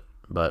 Love it,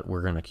 but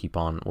we're gonna keep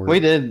on. We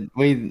did.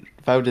 We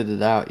voted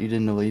it out. You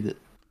didn't delete it.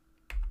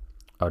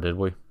 Oh, did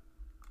we?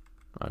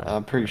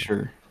 I'm pretty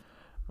sure.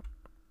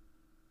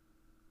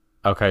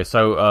 Okay,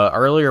 so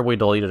earlier we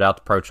deleted out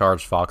the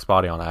ProCharge Fox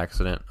body on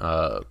accident.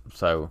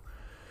 So,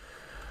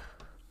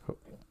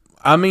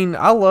 I mean,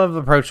 I love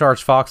the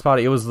ProCharge Fox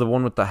body. It was the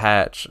one with the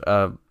hatch.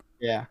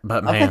 Yeah,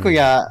 but man, I think we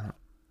got.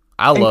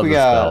 I love this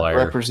Bel Air.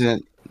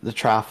 Represent the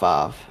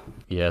Tri-5.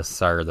 Yes,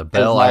 sir. The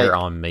Bel Air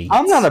on me.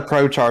 I'm not a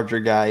Pro Charger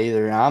guy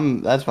either.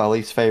 That's my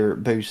least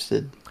favorite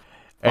boosted.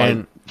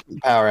 And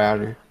power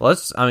outer.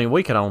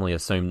 We can only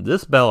assume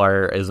this Bel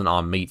Air isn't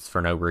on meats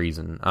for no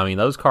reason. I mean,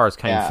 those cars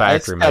came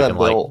factory making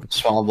like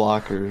small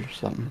blocker or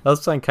something.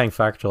 Those things came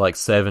factory like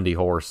 70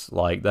 horse.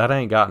 Like that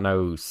ain't got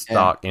no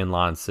stock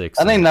inline six.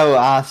 That ain't no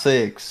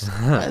i6.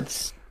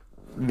 That's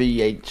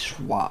V8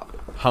 swap.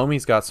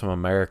 Homie's got some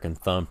American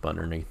thump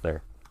underneath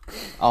there.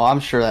 Oh, I'm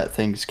sure that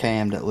thing's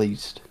cammed at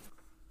least.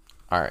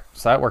 Alright,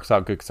 so that works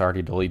out good because I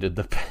already deleted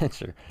the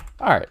picture.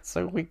 Alright,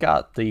 so we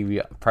got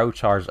the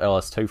ProCharge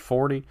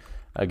LS240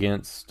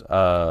 against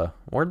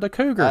where'd the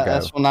Cougar go?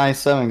 That's when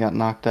I-7 got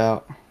knocked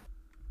out.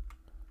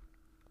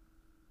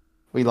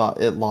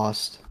 It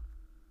lost.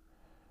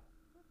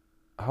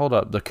 Hold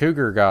up, the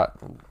Cougar got.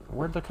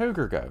 Where'd the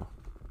Cougar go?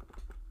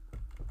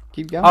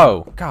 Keep going.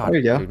 Oh God, there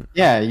you go. dude.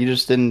 Yeah, you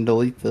just didn't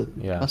delete the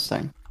Yeah.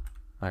 Mustang.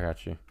 I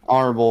got you.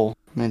 Honorable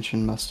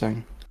mention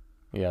Mustang.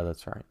 Yeah,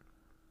 that's right.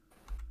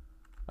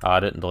 I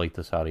didn't delete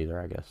this out either,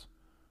 I guess.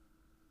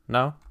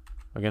 No?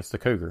 Against the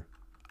Cougar.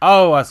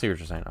 Oh, I see what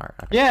you're saying. All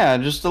right. Okay. Yeah,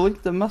 just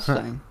delete the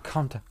Mustang.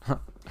 Calm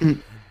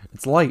down.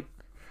 It's late.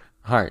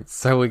 All right,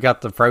 so we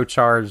got the Pro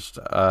Charged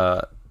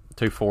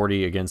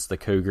 240 against the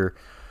Cougar.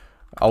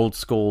 Old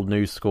school,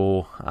 new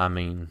school. I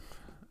mean,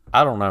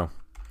 I don't know.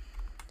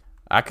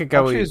 I could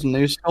go. I choose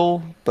new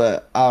school,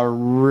 but I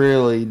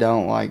really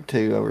don't like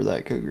 2 over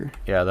that Cougar.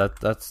 Yeah,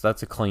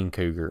 that's a clean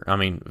Cougar. I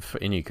mean,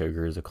 any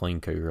Cougar is a clean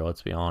Cougar.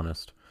 Let's be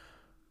honest.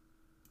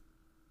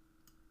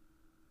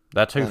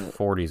 That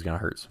 240 is gonna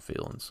hurt some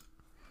feelings.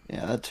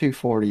 Yeah, that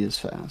 240 is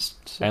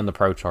fast. So. And the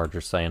Pro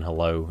Charger saying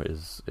hello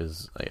is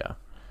yeah.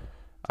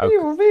 I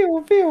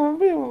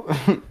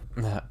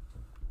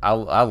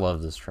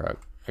love this truck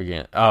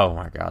again. Oh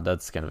my God,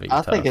 that's gonna be. I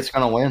tough. think it's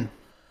gonna win.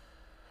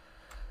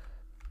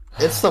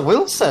 It's the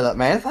wheel setup,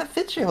 man. If that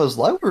Fitzgerald was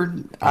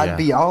lowered, I'd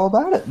be all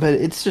about it. But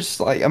it's just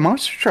like a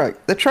monster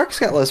truck. The truck's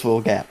got less wheel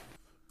gap.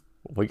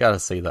 We got to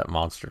see that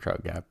monster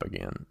truck gap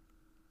again.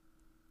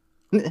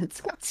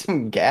 It's got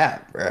some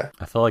gap, bro.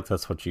 I feel like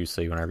that's what you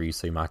see whenever you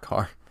see my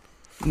car.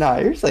 No,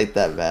 yours ain't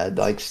that bad.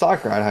 Like,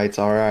 stock ride height's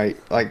alright.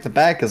 Like, the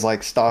back is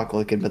like stock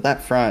looking, but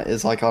that front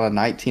is like on a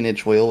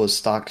 19-inch wheel with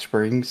stock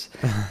springs.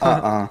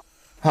 Like,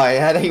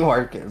 that ain't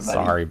working, buddy.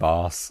 Sorry,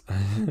 boss.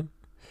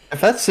 If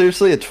that's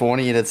seriously a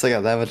 20 and it's like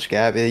got that much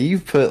gap,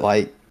 you've put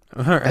like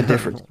a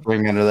different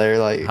spring under there.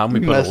 Like, how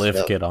many put a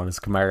lift kit on his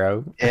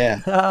Camaro?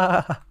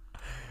 Yeah.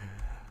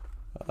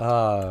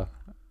 All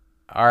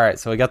right,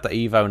 so we got the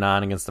Evo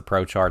 9 against the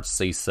Pro Charge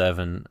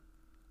C7.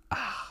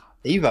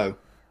 Evo.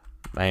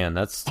 Man,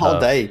 that's tough. All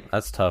day.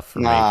 That's tough for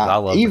me. I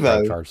love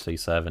Evo, the Pro Charge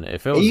C7.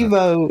 If it was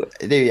Evo,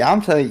 dude, I'm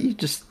telling you,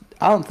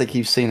 I don't think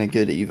you've seen a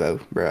good Evo,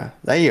 bruh.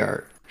 They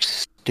are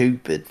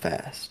stupid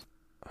fast.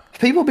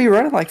 People be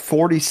running like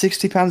 40,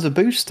 60 pounds of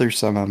boost through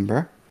some of them,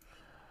 bruh.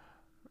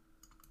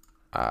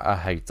 I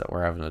hate that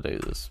we're having to do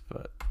this,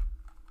 but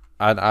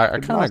I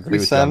kind of agree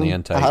with you on the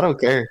intake. I don't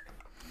care.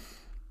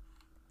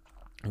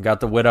 Got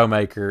the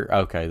Widowmaker.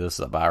 Okay, this is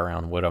a buy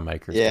round.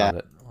 Widowmaker's Yeah. got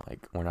it. Like,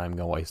 we're not even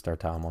gonna waste our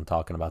time on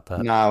talking about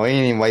that. No, we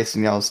ain't even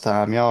wasting y'all's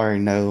time. Y'all already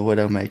know the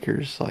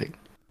Widowmakers. Like,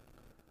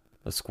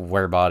 the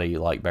square body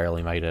like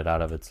barely made it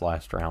out of its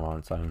last round on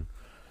its own.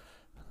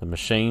 The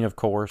machine, of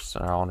course,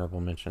 and our honorable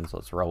mentions.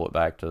 Let's roll it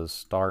back to the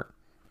start.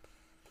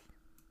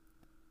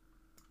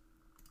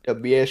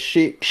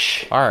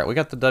 WS6. All right, we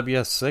got the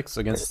WS6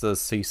 against the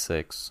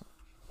C6.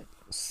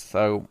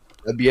 So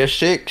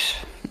WS6.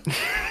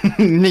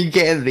 You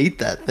can't beat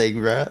that thing,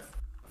 bro.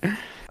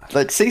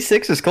 Like,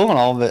 C6 is cool and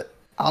all, but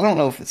I don't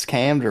know if it's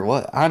cammed or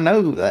what. I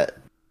know that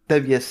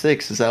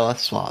WS6 is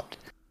LS swapped.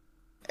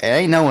 It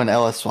ain't no one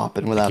LS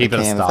swapping without a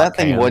cam. If that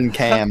thing wasn't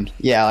cammed,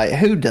 yeah, like,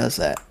 who does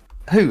that?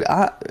 Who?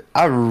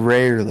 I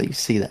rarely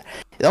see that.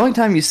 The only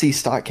time you see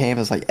stock cam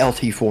is like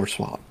LT4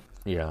 swap.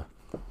 yeah,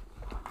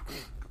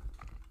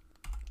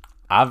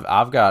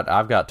 I've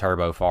got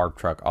turbo farb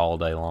truck all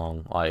day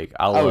long. Like,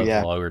 I love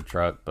the lowered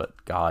truck, but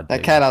God,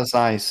 that cat out's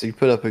nice. You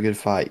put up a good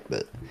fight,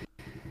 but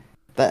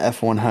that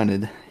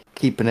F100,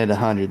 keeping it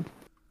 100.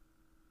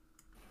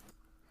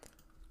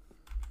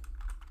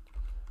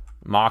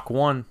 Mach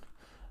 1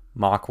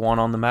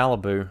 on the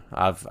Malibu.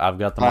 I've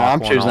got the Mach 1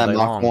 I'm choosing all that day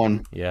Mach long.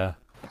 1. Yeah.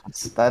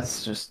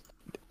 That's just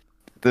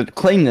the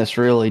cleanness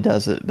really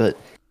does it, but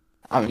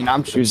I mean,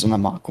 I'm choosing the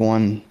Mach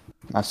 1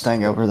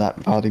 Mustang over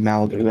that body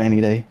Malibu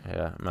any day.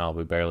 Yeah,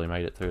 Malibu barely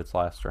made it through its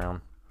last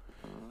round.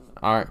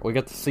 All right, we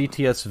got the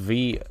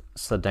CTS-V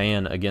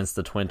sedan against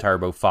the twin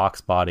turbo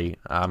Fox body.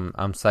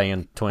 I'm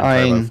saying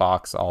turbo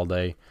Fox all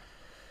day.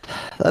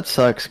 That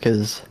sucks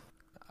because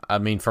I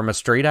mean, from a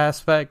street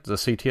aspect, the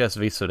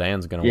CTS-V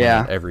sedan's going to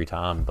win it every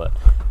time. But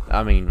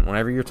I mean,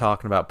 whenever you're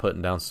talking about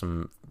putting down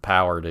some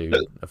power, dude,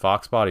 the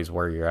Fox body's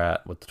where you're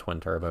at with the twin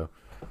turbo.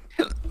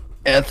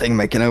 That thing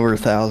making over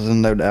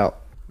 1,000, no doubt.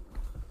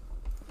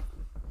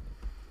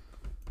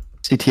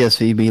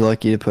 CTS-V be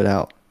lucky to put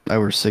out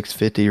over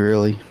 650,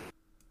 really.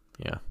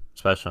 Yeah,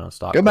 especially on a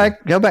stock. Go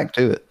back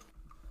to it.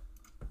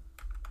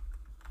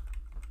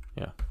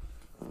 Yeah.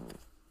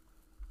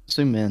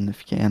 Zoom in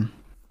if you can.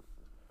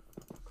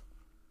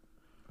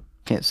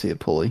 Can't see a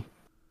pulley.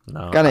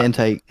 No. Got an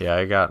intake. Yeah,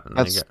 I got.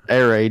 That's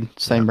Air Raid,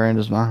 same brand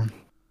as mine.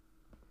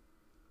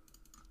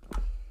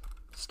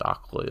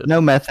 Stock lid. No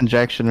meth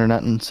injection or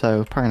nothing,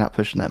 so probably not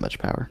pushing that much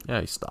power.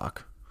 Yeah, he's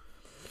stock.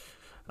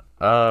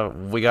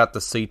 We got the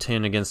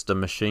C10 against the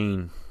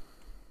machine.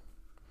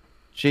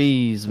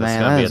 Jeez,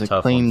 man, that is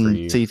a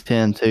clean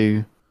C10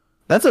 too.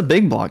 That's a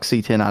big block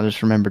C10. I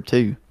just remember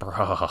too.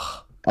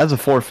 Bruh. That's a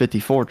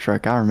 454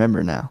 truck. I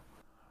remember now.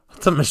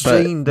 It's a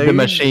machine, dude. The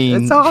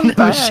machine. It's on the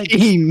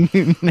machine.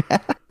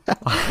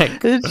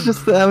 Like, It's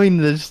just, I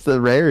mean, it's the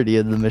rarity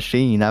of the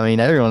machine. I mean,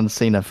 everyone's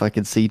seen a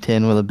fucking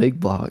C10 with a big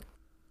block.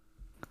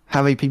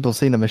 How many people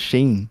seen a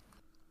machine?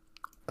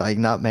 Like,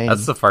 not many.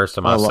 that's the first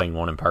time I've Well, seen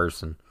one in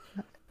person.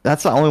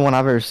 that's the only one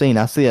I've ever seen.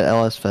 I see it at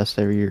LS Fest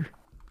every year.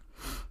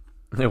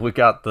 We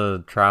got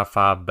the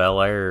Tri-5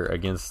 Bel Air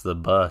against the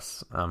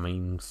bus. I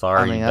mean, I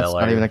sorry, mean, that's Bel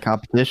not even Air. a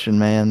competition,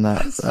 man.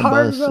 That Sorry,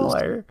 bus Bel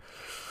is, Air.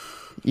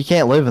 you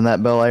can't live in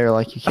that Bel Air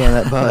like you can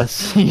that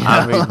bus. You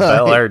I know, mean,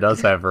 Bel Air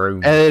does have room.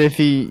 And then if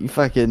you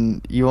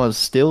want to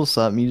steal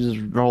something, you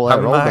just roll that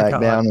Oh my rollback God.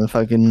 down and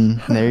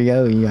fucking there you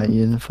go. You got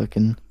you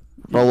fucking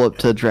roll up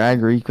to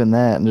drag reek with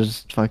that and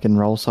just fucking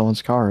roll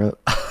someone's car up.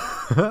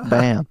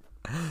 Bam.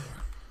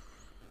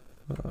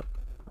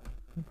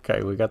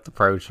 Okay, we got the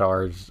Pro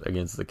Charge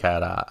against the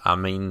Cat Eye. I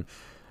mean,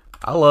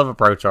 I love a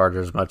Pro Charger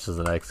as much as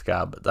the next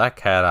guy, but that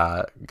Cat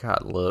Eye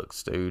got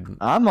looks, dude.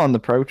 I'm on the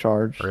Pro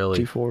Charge.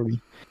 Really?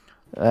 240.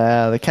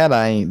 The Cat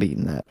Eye ain't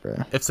beating that,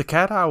 bro. If the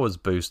Cat Eye was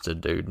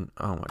boosted, dude,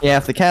 oh my Yeah, God.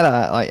 if the Cat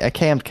Eye, like a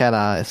cammed Cat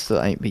Eye, it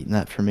still ain't beating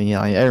that for me.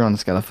 Like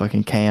everyone's got a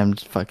fucking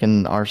cammed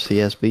fucking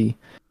RCSB,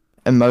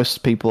 and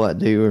most people that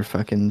do are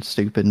fucking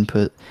stupid and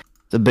put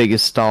the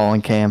biggest stall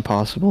and cam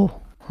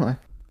possible.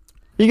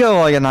 You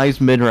go like a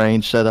nice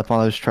mid-range setup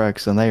on those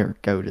trucks, and they are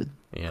goated.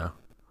 Yeah.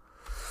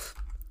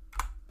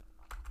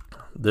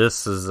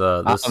 This is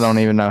I don't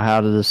even know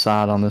how to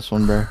decide on this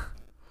one, bro.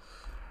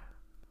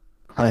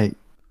 Like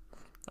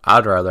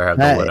I'd rather have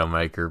the That-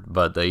 Widowmaker,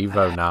 but the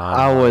Evo 9.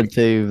 I would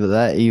too, but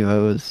that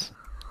Evo is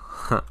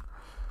That-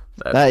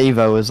 that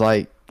Evo was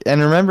like,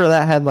 and remember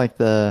that had like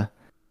the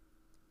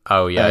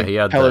Oh yeah, he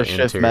had color the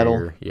shift interior.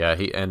 metal. Yeah,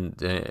 he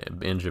and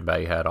engine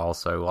bay had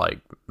also like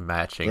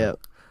matching. Yep.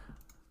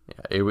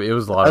 Yeah, it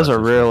was a lot. that was of a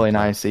really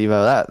nice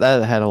Evo.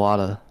 That had a lot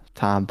of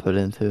time put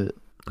into it.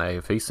 Hey,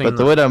 if he's seen But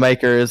the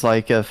Widowmaker is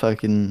like a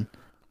fucking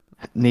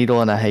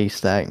needle in a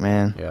haystack,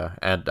 man. yeah,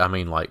 and I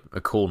mean like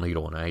a cool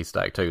needle in a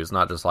haystack too. It's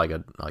not just like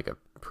a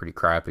pretty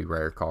crappy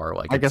rare car.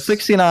 Like Like a it's,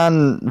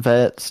 69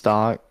 vet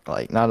stock,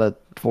 like not a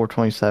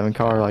 427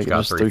 car, it's like got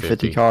just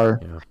 350 car.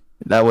 Yeah.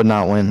 That would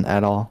not win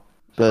at all.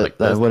 But Like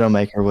the this-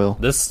 Widowmaker will.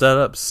 This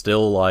setup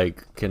still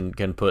like can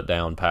put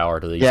down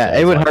power to these. Yeah,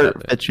 things it would like hurt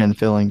that. fit chin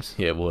fillings.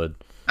 Yeah, it would.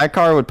 That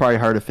car would probably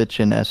hurt a fit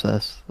chin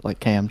SS, like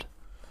cammed.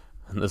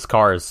 And this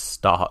car is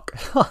stock.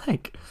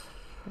 Like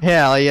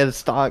Yeah, like you had a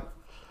stock.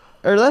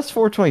 Or that's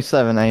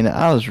 427, ain't it?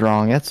 I was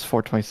wrong. That's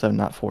 427,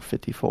 not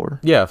 454.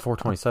 yeah,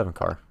 427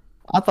 car.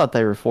 I thought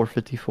they were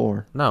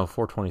 454. No,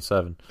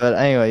 427. But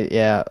anyway,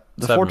 yeah,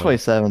 the 7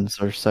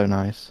 427s are so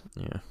nice.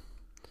 Yeah.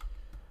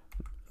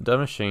 The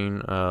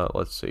machine,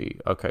 let's see.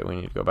 Okay, we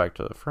need to go back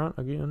to the front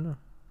again.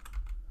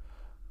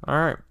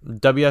 Alright.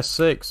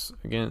 WS6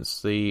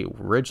 against the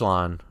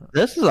Ridgeline.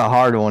 This is a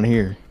hard one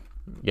here.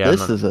 Yeah,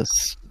 This is a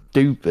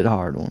stupid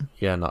hard one.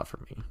 yeah, not for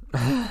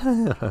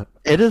me.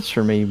 It is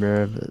for me,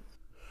 bro, but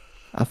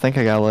I think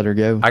I gotta let her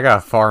go. I got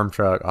a farm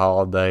truck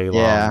all day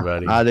long, Yeah,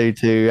 buddy. I do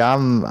too.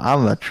 I'm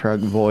a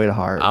truck boy at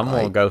heart. I'm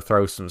gonna like, go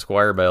throw some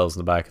square bells in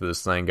the back of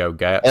this thing, go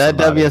gap that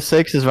somebody.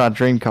 WS6 is my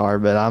dream car,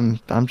 but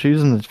I'm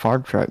choosing the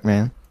farm truck,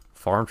 man.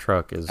 Farm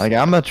truck is Like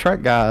I'm a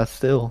truck guy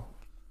still.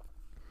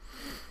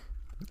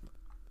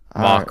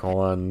 Mach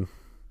 1.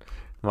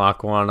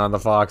 Mach 1 on the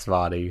Fox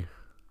body.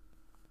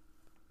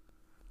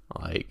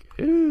 Like,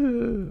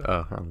 ooh.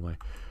 Oh, wrong way.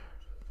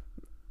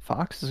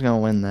 Fox is gonna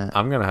win that.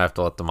 I'm gonna have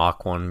to let the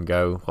Mach 1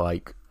 go.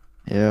 Like,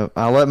 Yeah,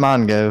 I'll let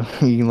mine go.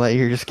 You can let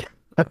yours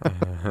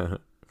go.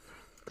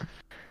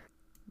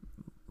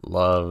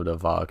 love the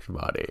Fox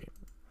body.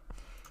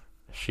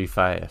 She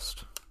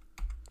fast.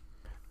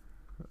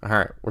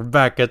 Alright, we're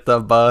back at the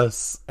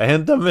bus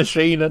and the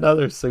machine.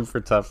 Another super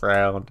tough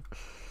round.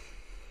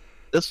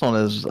 This one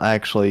is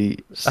actually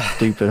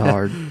stupid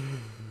hard.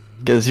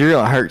 Because you're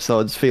gonna hurt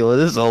someone's feeling.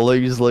 This is a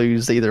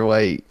lose-lose either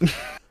way.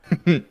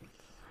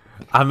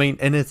 I mean,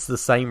 and it's the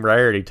same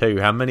rarity too.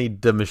 How many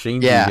the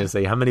machines Yeah. you can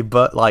see? How many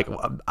like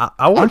I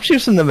I'm want,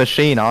 choosing the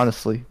machine,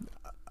 honestly.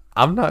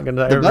 I'm not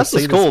gonna The ever bus see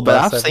is this cool,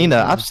 but bus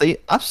ever.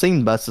 I've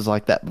seen buses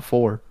like that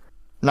before.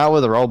 Not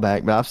with a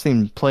rollback, but I've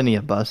seen plenty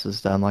of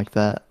buses done like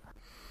that.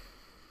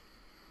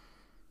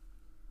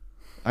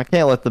 I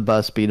can't let the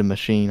bus beat a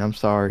machine. I'm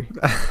sorry.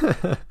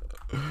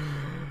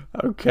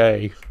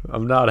 Okay,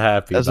 I'm not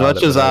happy. As about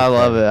much it, as but I okay.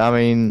 love it, I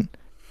mean,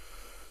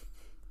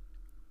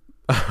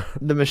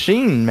 the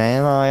machine,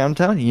 man. I'm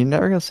telling you, you're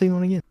never gonna see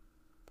one again.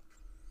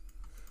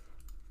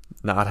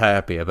 Not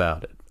happy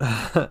about it.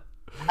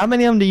 How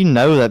many of them do you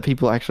know that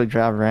people actually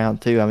drive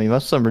around too? I mean,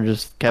 most of them are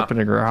just kept in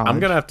a garage. I'm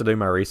gonna have to do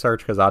my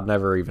research because I'd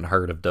never even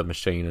heard of the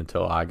machine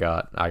until I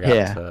got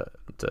Yeah.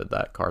 to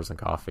that Cars and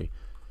Coffee.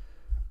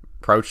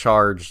 Pro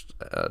charged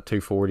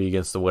 240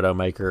 against the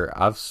Widowmaker.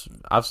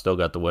 I've still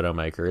got the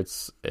Widowmaker.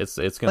 It's I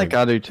gonna. think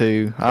I do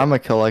too. I'm a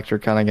collector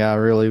kind of guy,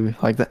 really.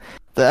 Like the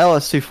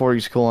LS240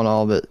 is cool and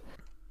all, but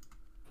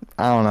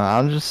I don't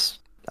know.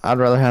 I'd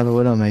rather have the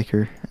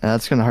Widowmaker, and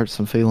that's gonna hurt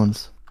some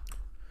feelings.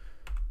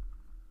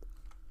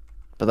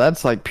 But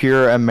that's like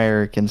pure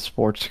American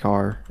sports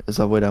car is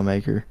a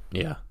Widowmaker.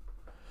 Yeah.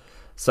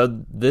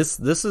 So this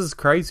is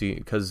crazy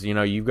because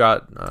you've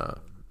got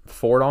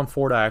Ford on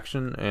Ford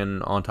action,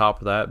 and on top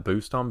of that,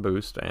 boost on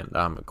boost. And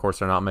of course,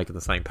 they're not making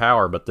the same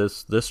power, but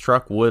this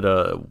truck would,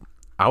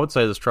 I would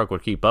say this truck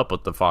would keep up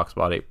with the Fox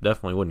body. It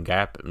definitely wouldn't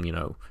gap,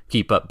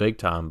 keep up big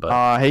time.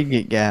 But he'd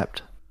get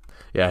gapped.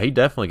 yeah, he'd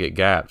definitely get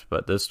gapped.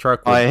 But this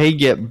truck would... he'd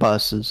get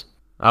buses.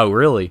 Oh,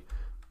 really?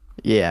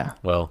 Yeah.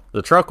 Well,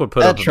 the truck would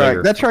put up a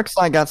bigger... That truck's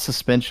not got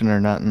suspension or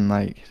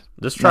nothing.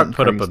 This truck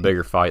put up a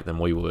bigger fight than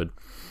we would.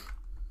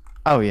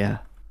 Oh, yeah.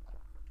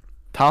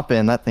 Top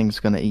end, that thing's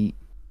going to eat.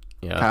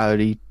 Yeah.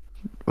 Coyote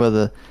with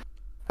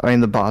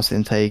the boss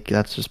intake,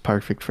 that's just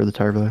perfect for the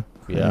turbo.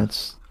 Yeah.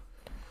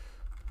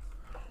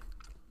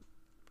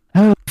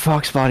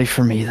 Fox body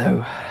for me,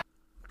 though.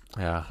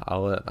 Yeah,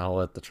 I'll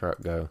let the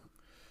truck go.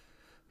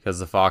 Because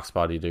the Fox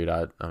body, dude,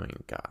 I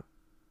mean, God.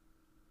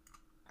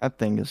 That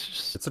thing is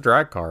just... It's a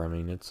drag car. I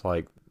mean, it's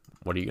like,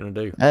 what are you going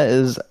to do? That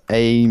is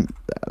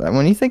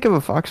when you think of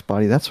a Fox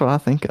body, that's what I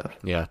think of.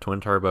 Yeah, twin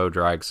turbo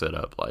drag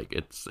setup. Like,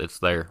 it's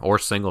there. Or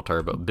single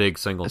turbo. Big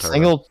single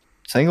turbo.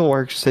 Single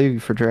works, too,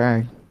 for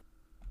drag.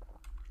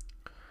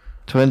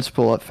 Twins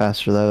pull up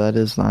faster, though. That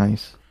is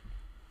nice.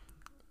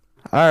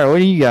 Alright, what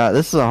do you got?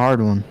 This is a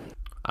hard one.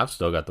 I've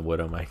still got the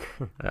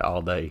Widowmaker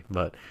all day,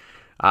 but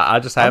I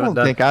just haven't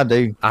done... I don't think I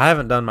do. I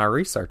haven't done my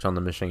research on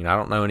the machine. I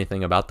don't know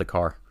anything about the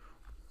car.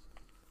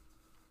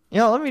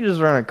 Let me just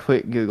run a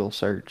quick Google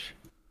search.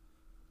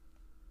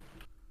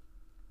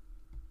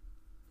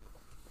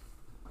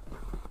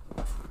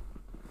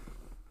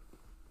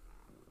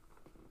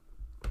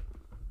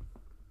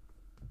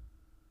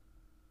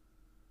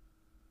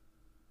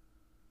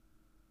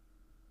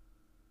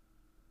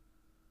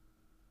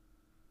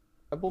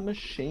 Rebel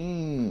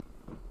machine.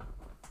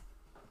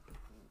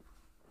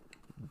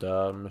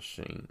 The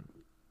machine.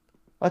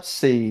 Let's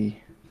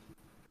see.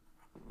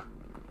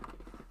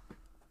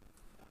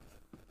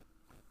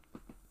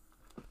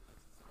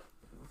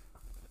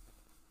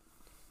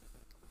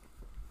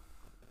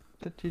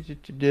 Had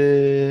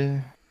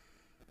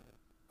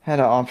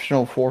an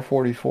optional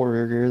 444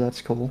 rear gear.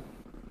 That's cool.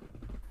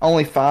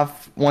 Only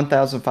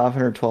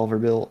 1,512 are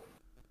built.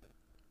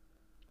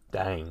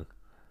 Dang.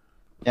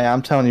 Yeah,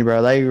 I'm telling you,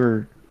 bro. They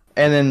were,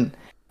 and then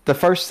the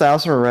first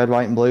 1,000 were red,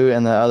 white, and blue,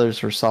 and the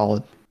others were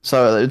solid.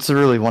 So it's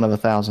really one of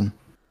 1,000.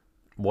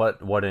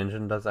 What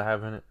engine does it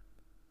have in it?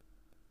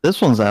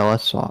 This one's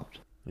LS swapped.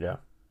 Yeah,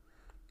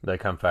 they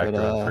come factory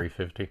on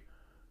 350.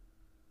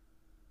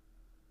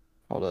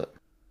 Hold up.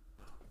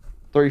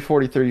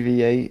 343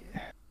 V8,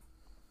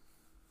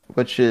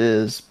 which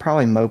is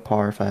probably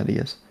Mopar if that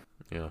is.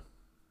 Yeah.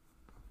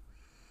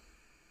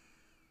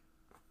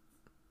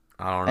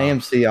 I don't know.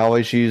 AMC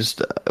always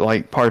used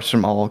parts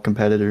from all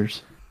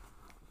competitors.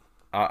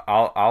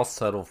 I'll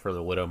settle for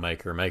the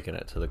Widowmaker making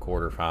it to the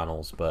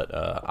quarterfinals, but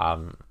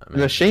the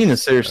machine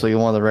is seriously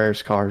one of the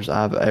rarest cars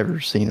I've ever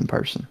seen in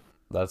person.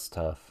 That's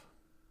tough.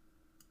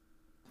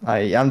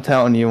 I'm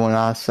telling you, when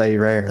I say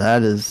rare,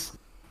 that is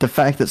the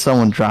fact that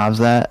someone drives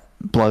that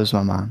blows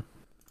my mind.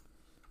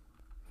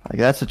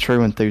 That's a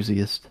true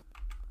enthusiast.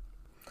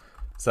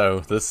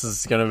 So this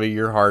is gonna be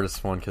your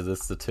hardest one because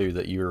it's the two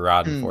that you were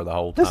riding for the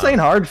whole time. This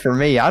ain't hard for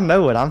me. I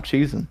know what I'm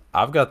choosing.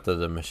 I've got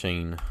the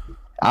machine.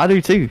 I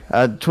do too.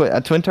 A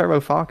twin turbo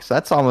Fox.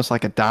 That's almost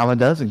like a dime a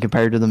dozen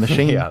compared to the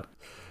machine. Yeah.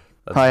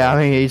 I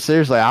mean,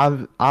 seriously,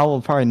 I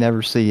will probably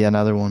never see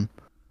another one.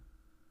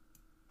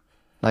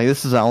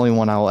 This is the only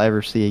one I will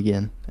ever see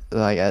again.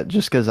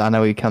 Just because I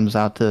know he comes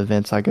out to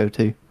events I go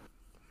to.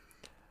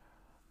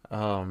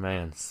 Oh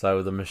man!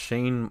 So the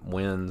machine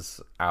wins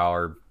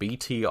our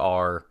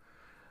BTR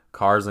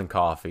Cars and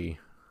Coffee,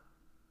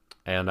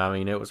 and I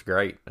mean it was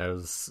great. It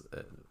was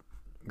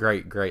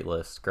great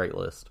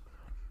list.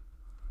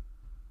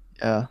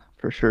 Yeah,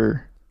 for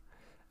sure.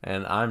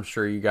 And I'm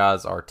sure you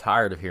guys are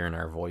tired of hearing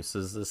our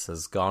voices. This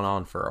has gone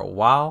on for a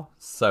while,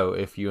 so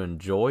if you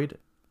enjoyed,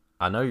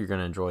 I know you're going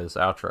to enjoy this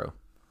outro.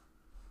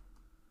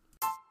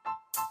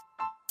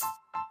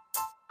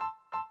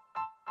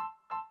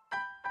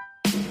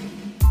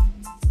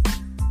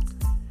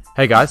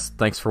 Hey guys,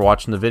 thanks for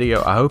watching the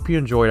video. I hope you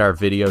enjoyed our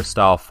video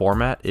style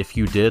format. If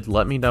you did,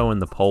 let me know in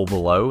the poll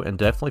below, and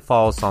definitely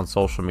follow us on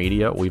social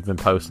media. We've been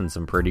posting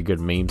some pretty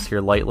good memes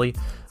here lately,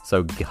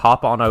 so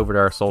hop on over to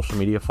our social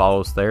media,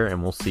 follow us there,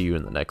 and we'll see you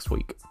in the next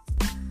week.